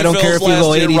 "This will be I don't care if you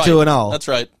go 82-0." That's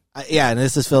right. And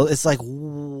this is Phil. It's like,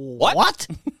 what?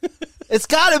 It's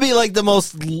got to be like the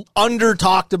most under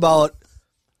talked about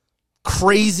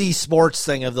crazy sports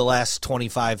thing of the last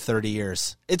 25, 30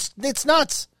 years. It's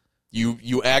nuts.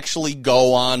 You actually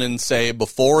go on and say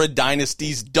before a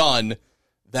dynasty's done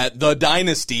that the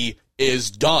dynasty is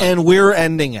done. And we're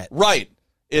ending it. Right.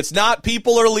 It's not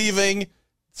people are leaving,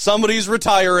 somebody's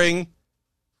retiring.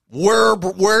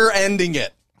 We're ending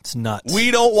it. It's nuts.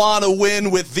 We don't want to win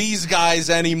with these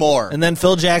guys anymore. And then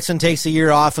Phil Jackson takes a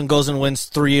year off and goes and wins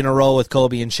 3 in a row with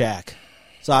Kobe and Shaq.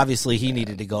 So obviously he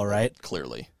needed to go, right?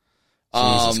 Clearly.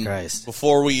 Jesus Christ.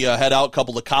 Before we head out, a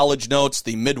couple of college notes.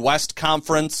 The Midwest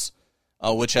Conference,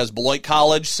 which has Beloit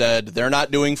College, said they're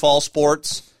not doing fall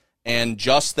sports. And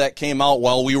just that came out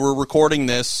while we were recording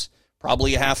this,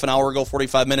 probably a half an hour ago,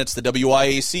 45 minutes, the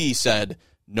WIAC said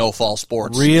no fall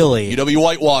sports. Really?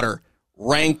 UW-Whitewater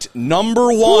ranked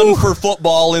number 1 for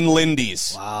football in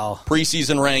Lindy's. Wow.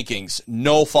 Preseason rankings,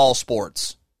 no fall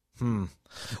sports.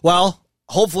 Well,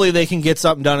 hopefully they can get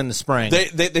something done in the spring.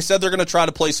 They said they're going to try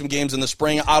to play some games in the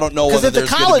spring. I don't know whether because at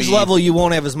the college level you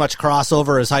won't have as much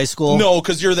crossover as high school. No,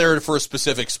 because you're there for a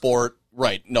specific sport.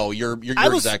 Right. No, you're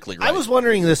exactly right. I was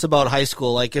wondering this about high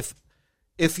school. Like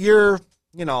if you're,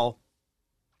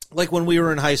 like when we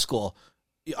were in high school,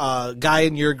 guy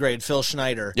in your grade, Phil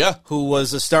Schneider, who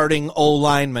was a starting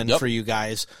O-lineman for you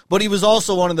guys, but he was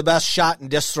also one of the best shot and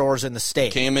disc throwers in the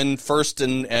state. Came in first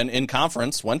in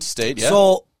conference, went to state,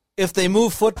 So if they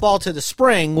move football to the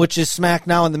spring, which is smack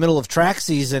now in the middle of track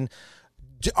season,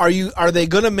 are they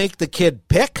going to make the kid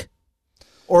pick?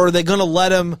 Or are they going to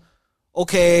let him,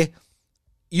 okay,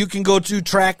 you can go to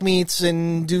track meets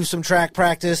and do some track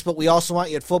practice, but we also want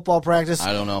you at football practice?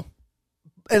 I don't know.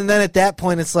 And then at that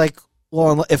point, it's like,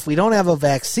 well, if we don't have a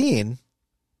vaccine,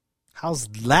 how's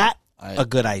that a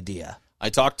good idea? I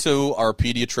talked to our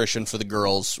pediatrician for the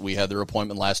girls. We had their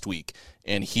appointment last week,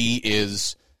 and he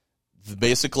is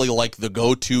basically like the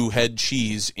go-to head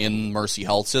cheese in Mercy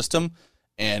Health System,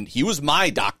 and he was my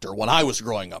doctor when I was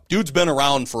growing up. Dude's been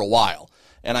around for a while.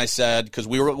 And I said, because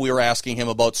we were asking him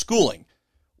about schooling,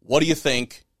 what do you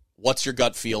think What's your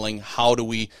gut feeling? How do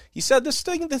we? He said the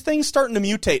thing's starting to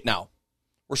mutate now.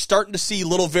 We're starting to see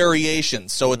little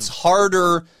variations, so it's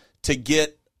harder to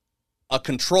get a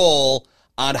control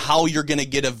on how you're going to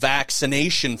get a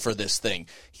vaccination for this thing.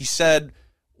 He said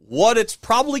what it's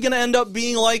probably going to end up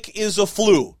being like is a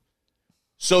flu.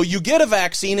 So you get a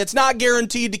vaccine, it's not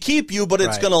guaranteed to keep you, but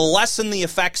it's going to lessen the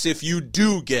effects if you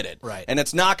do get it. Right. And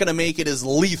it's not going to make it as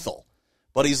lethal.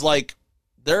 But he's like,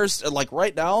 there's, like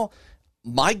right now,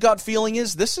 my gut feeling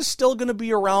is this is still going to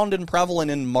be around and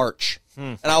prevalent in March.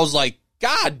 And I was like,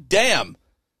 God damn.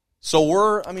 So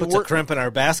we're a crimp in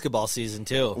our basketball season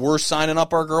too. We're signing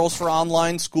up our girls for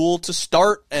online school to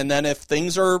start, and then if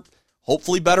things are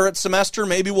hopefully better at semester,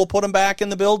 maybe we'll put them back in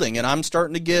the building. And I'm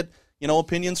starting to get,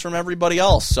 opinions from everybody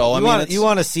else. So you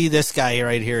want to see this guy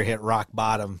right here hit rock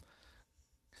bottom.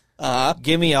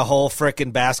 Give me a whole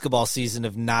frickin' basketball season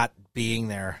of not being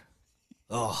there.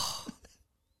 Oh,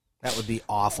 that would be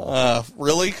awful.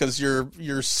 Really? Because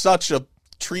you're such a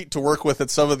treat to work with at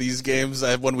some of these games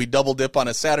when we double dip on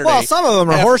a Saturday. Well, some of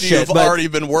them are horseshit. You've already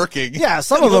been working. Yeah,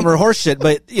 some of them are horseshit,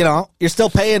 but you're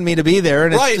still paying me to be there,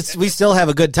 and we still have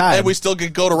a good time. And we still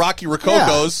could go to Rocky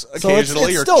Rococo's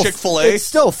occasionally, or Chick-fil-A. It's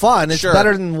still fun. It's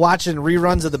better than watching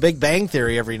reruns of The Big Bang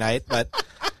Theory every night. But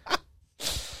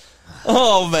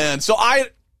oh man, so I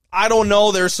don't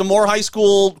know. There's some more high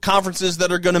school conferences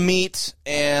that are going to meet,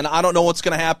 and I don't know what's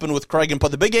going to happen with Craig but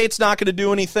the Big Eight's not going to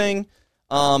do anything.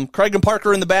 Craig and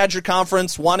Parker in the Badger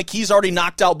Conference. Wanakee's already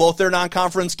knocked out both their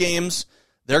non-conference games.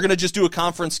 They're going to just do a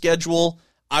conference schedule.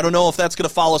 I don't know if that's going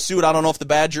to follow suit. I don't know if the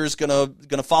Badger's going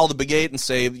to follow the Big Eight and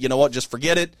say, you know what, just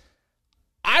forget it.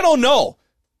 I don't know.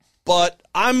 But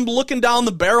I'm looking down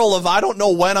the barrel of I don't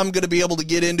know when I'm going to be able to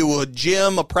get into a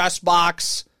gym, a press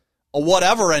box, or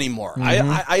whatever anymore.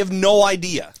 I have no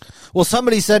idea. Well,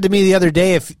 somebody said to me the other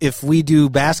day, if we do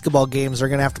basketball games, they're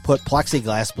going to have to put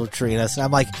plexiglass between us. And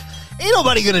I'm like, ain't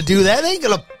nobody going to do that. They ain't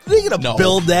going to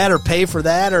build that or pay for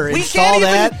that or install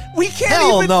that. We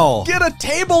can't even get a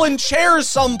table and chairs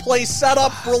someplace set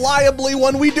up reliably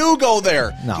when we do go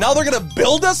there. No. Now they're going to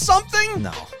build us something?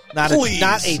 No. Not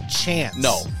a chance.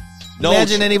 No.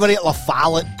 Imagine anybody at La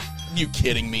Follette. You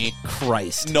kidding me?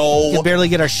 Christ. No. We can barely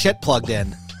get our shit plugged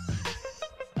in.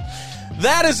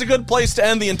 That is a good place to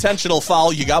end the intentional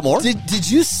foul. You got more? Did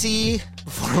you see,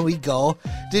 before we go,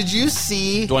 did you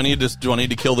see... Do I need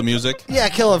to kill the music? Yeah,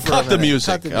 kill it for Cut the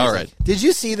music. All right. Did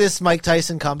you see this Mike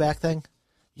Tyson comeback thing?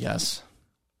 Yes.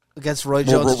 Against Roy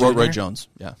Jones Jr.? Roy Jones,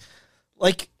 yeah.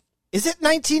 Like, is it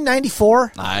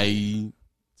 1994?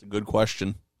 It's a good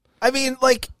question. I mean,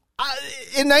 like,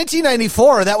 in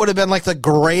 1994, that would have been like the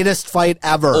greatest fight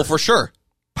ever. Oh, for sure.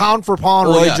 Pound for pound,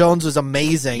 Roy Jones was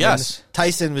amazing. Yes. And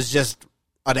Tyson was just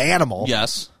an animal.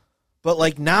 Yes. But,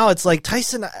 like, now it's like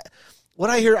Tyson,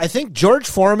 what I hear, I think George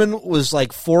Foreman was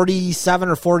like 47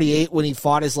 or 48 when he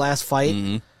fought his last fight.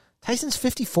 Mm-hmm. Tyson's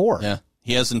 54. Yeah.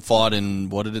 He hasn't fought in,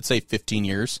 what did it say, 15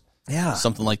 years? Yeah.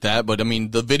 Something like that. But, I mean,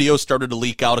 the video started to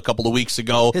leak out a couple of weeks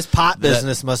ago. His pot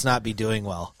business must not be doing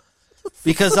well.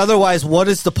 Because otherwise, what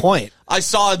is the point? I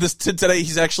saw this today.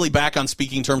 He's actually back on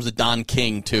speaking terms with Don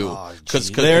King too.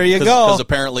 There you go. Because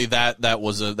apparently that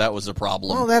was a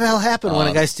problem. Well, that'll happen when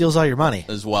a guy steals all your money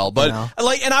as well. But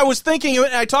and I was thinking, and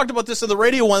I talked about this on the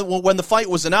radio when the fight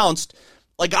was announced.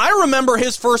 Like, I remember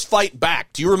his first fight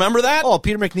back. Do you remember that? Oh,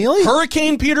 Peter McNeely?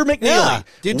 Hurricane Peter McNeely. Yeah.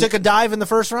 Dude took a dive in the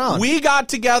first round. We got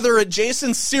together at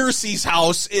Jason Searcy's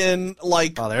house in,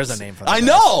 like... Oh, there's a name for that. I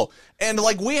know. And,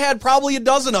 like, we had probably a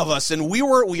dozen of us, and we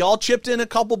all chipped in a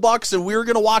couple bucks, and we were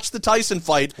going to watch the Tyson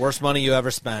fight. Worst money you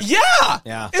ever spent.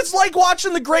 Yeah. It's like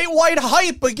watching the Great White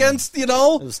Hype against, It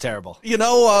was terrible.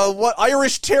 What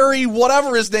Irish Terry,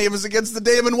 whatever his name is, against the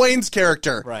Damon Wayans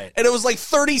character. Right. And it was like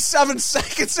 37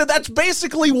 seconds, and that's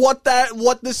basically what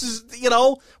this is,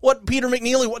 what Peter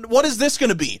McNeely, what is this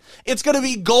going to be? It's going to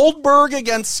be Goldberg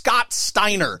against Scott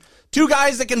Steiner. Two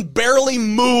guys that can barely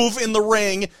move in the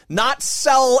ring, not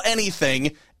sell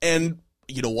anything, and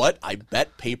you know what? I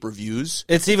bet pay-per-views.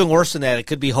 It's even worse than that. It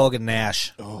could be Hogan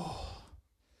Nash. Oh.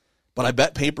 But I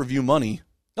bet pay-per-view money.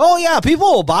 Oh, yeah,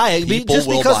 people will buy it just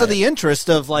because of the interest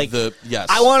of, like, yes.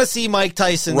 I want to see Mike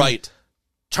Tyson right.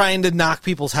 trying to knock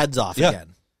people's heads off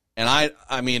again. And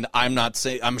I mean, I'm not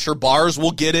saying, I'm sure bars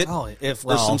will get it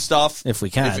for some stuff. If we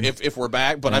can. If we're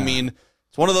back. But I mean,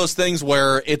 it's one of those things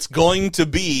where it's going to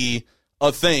be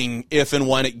a thing if and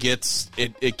when it gets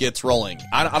rolling.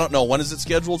 I don't know. When is it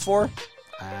scheduled for?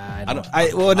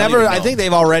 I think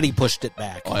they've already pushed it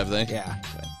back. Oh, have they? Yeah.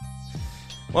 Okay.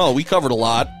 Well, we covered a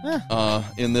lot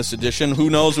in this edition. Who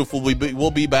knows if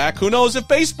we'll be back? Who knows if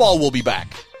baseball will be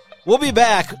back? We'll be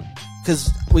back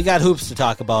because we got hoops to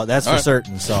talk about. That's for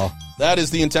certain. So that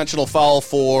is the intentional foul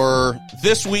for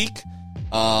this week.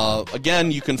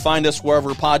 Again, you can find us wherever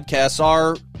podcasts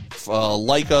are.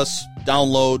 Like us,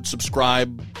 download,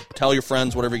 subscribe, tell your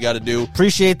friends, whatever you got to do.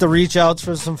 Appreciate the reach outs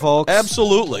for some folks.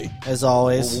 Absolutely. As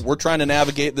always. We're trying to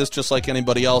navigate this just like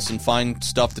anybody else and find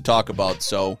stuff to talk about.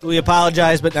 So we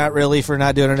apologize, but not really, for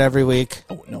not doing it every week.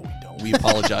 Oh, no, we don't. We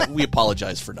apologize. We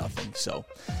apologize for nothing. So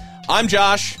I'm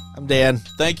Josh. I'm Dan.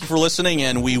 Thank you for listening,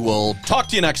 and we will talk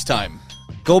to you next time.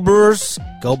 Go Brewers.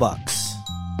 Go Bucks.